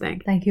for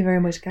listening. Thank you very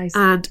much, guys.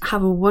 And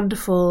have a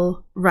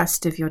wonderful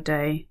rest of your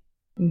day.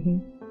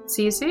 Mm-hmm.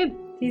 See you soon.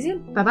 See you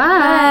soon. Bye-bye.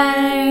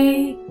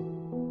 Bye.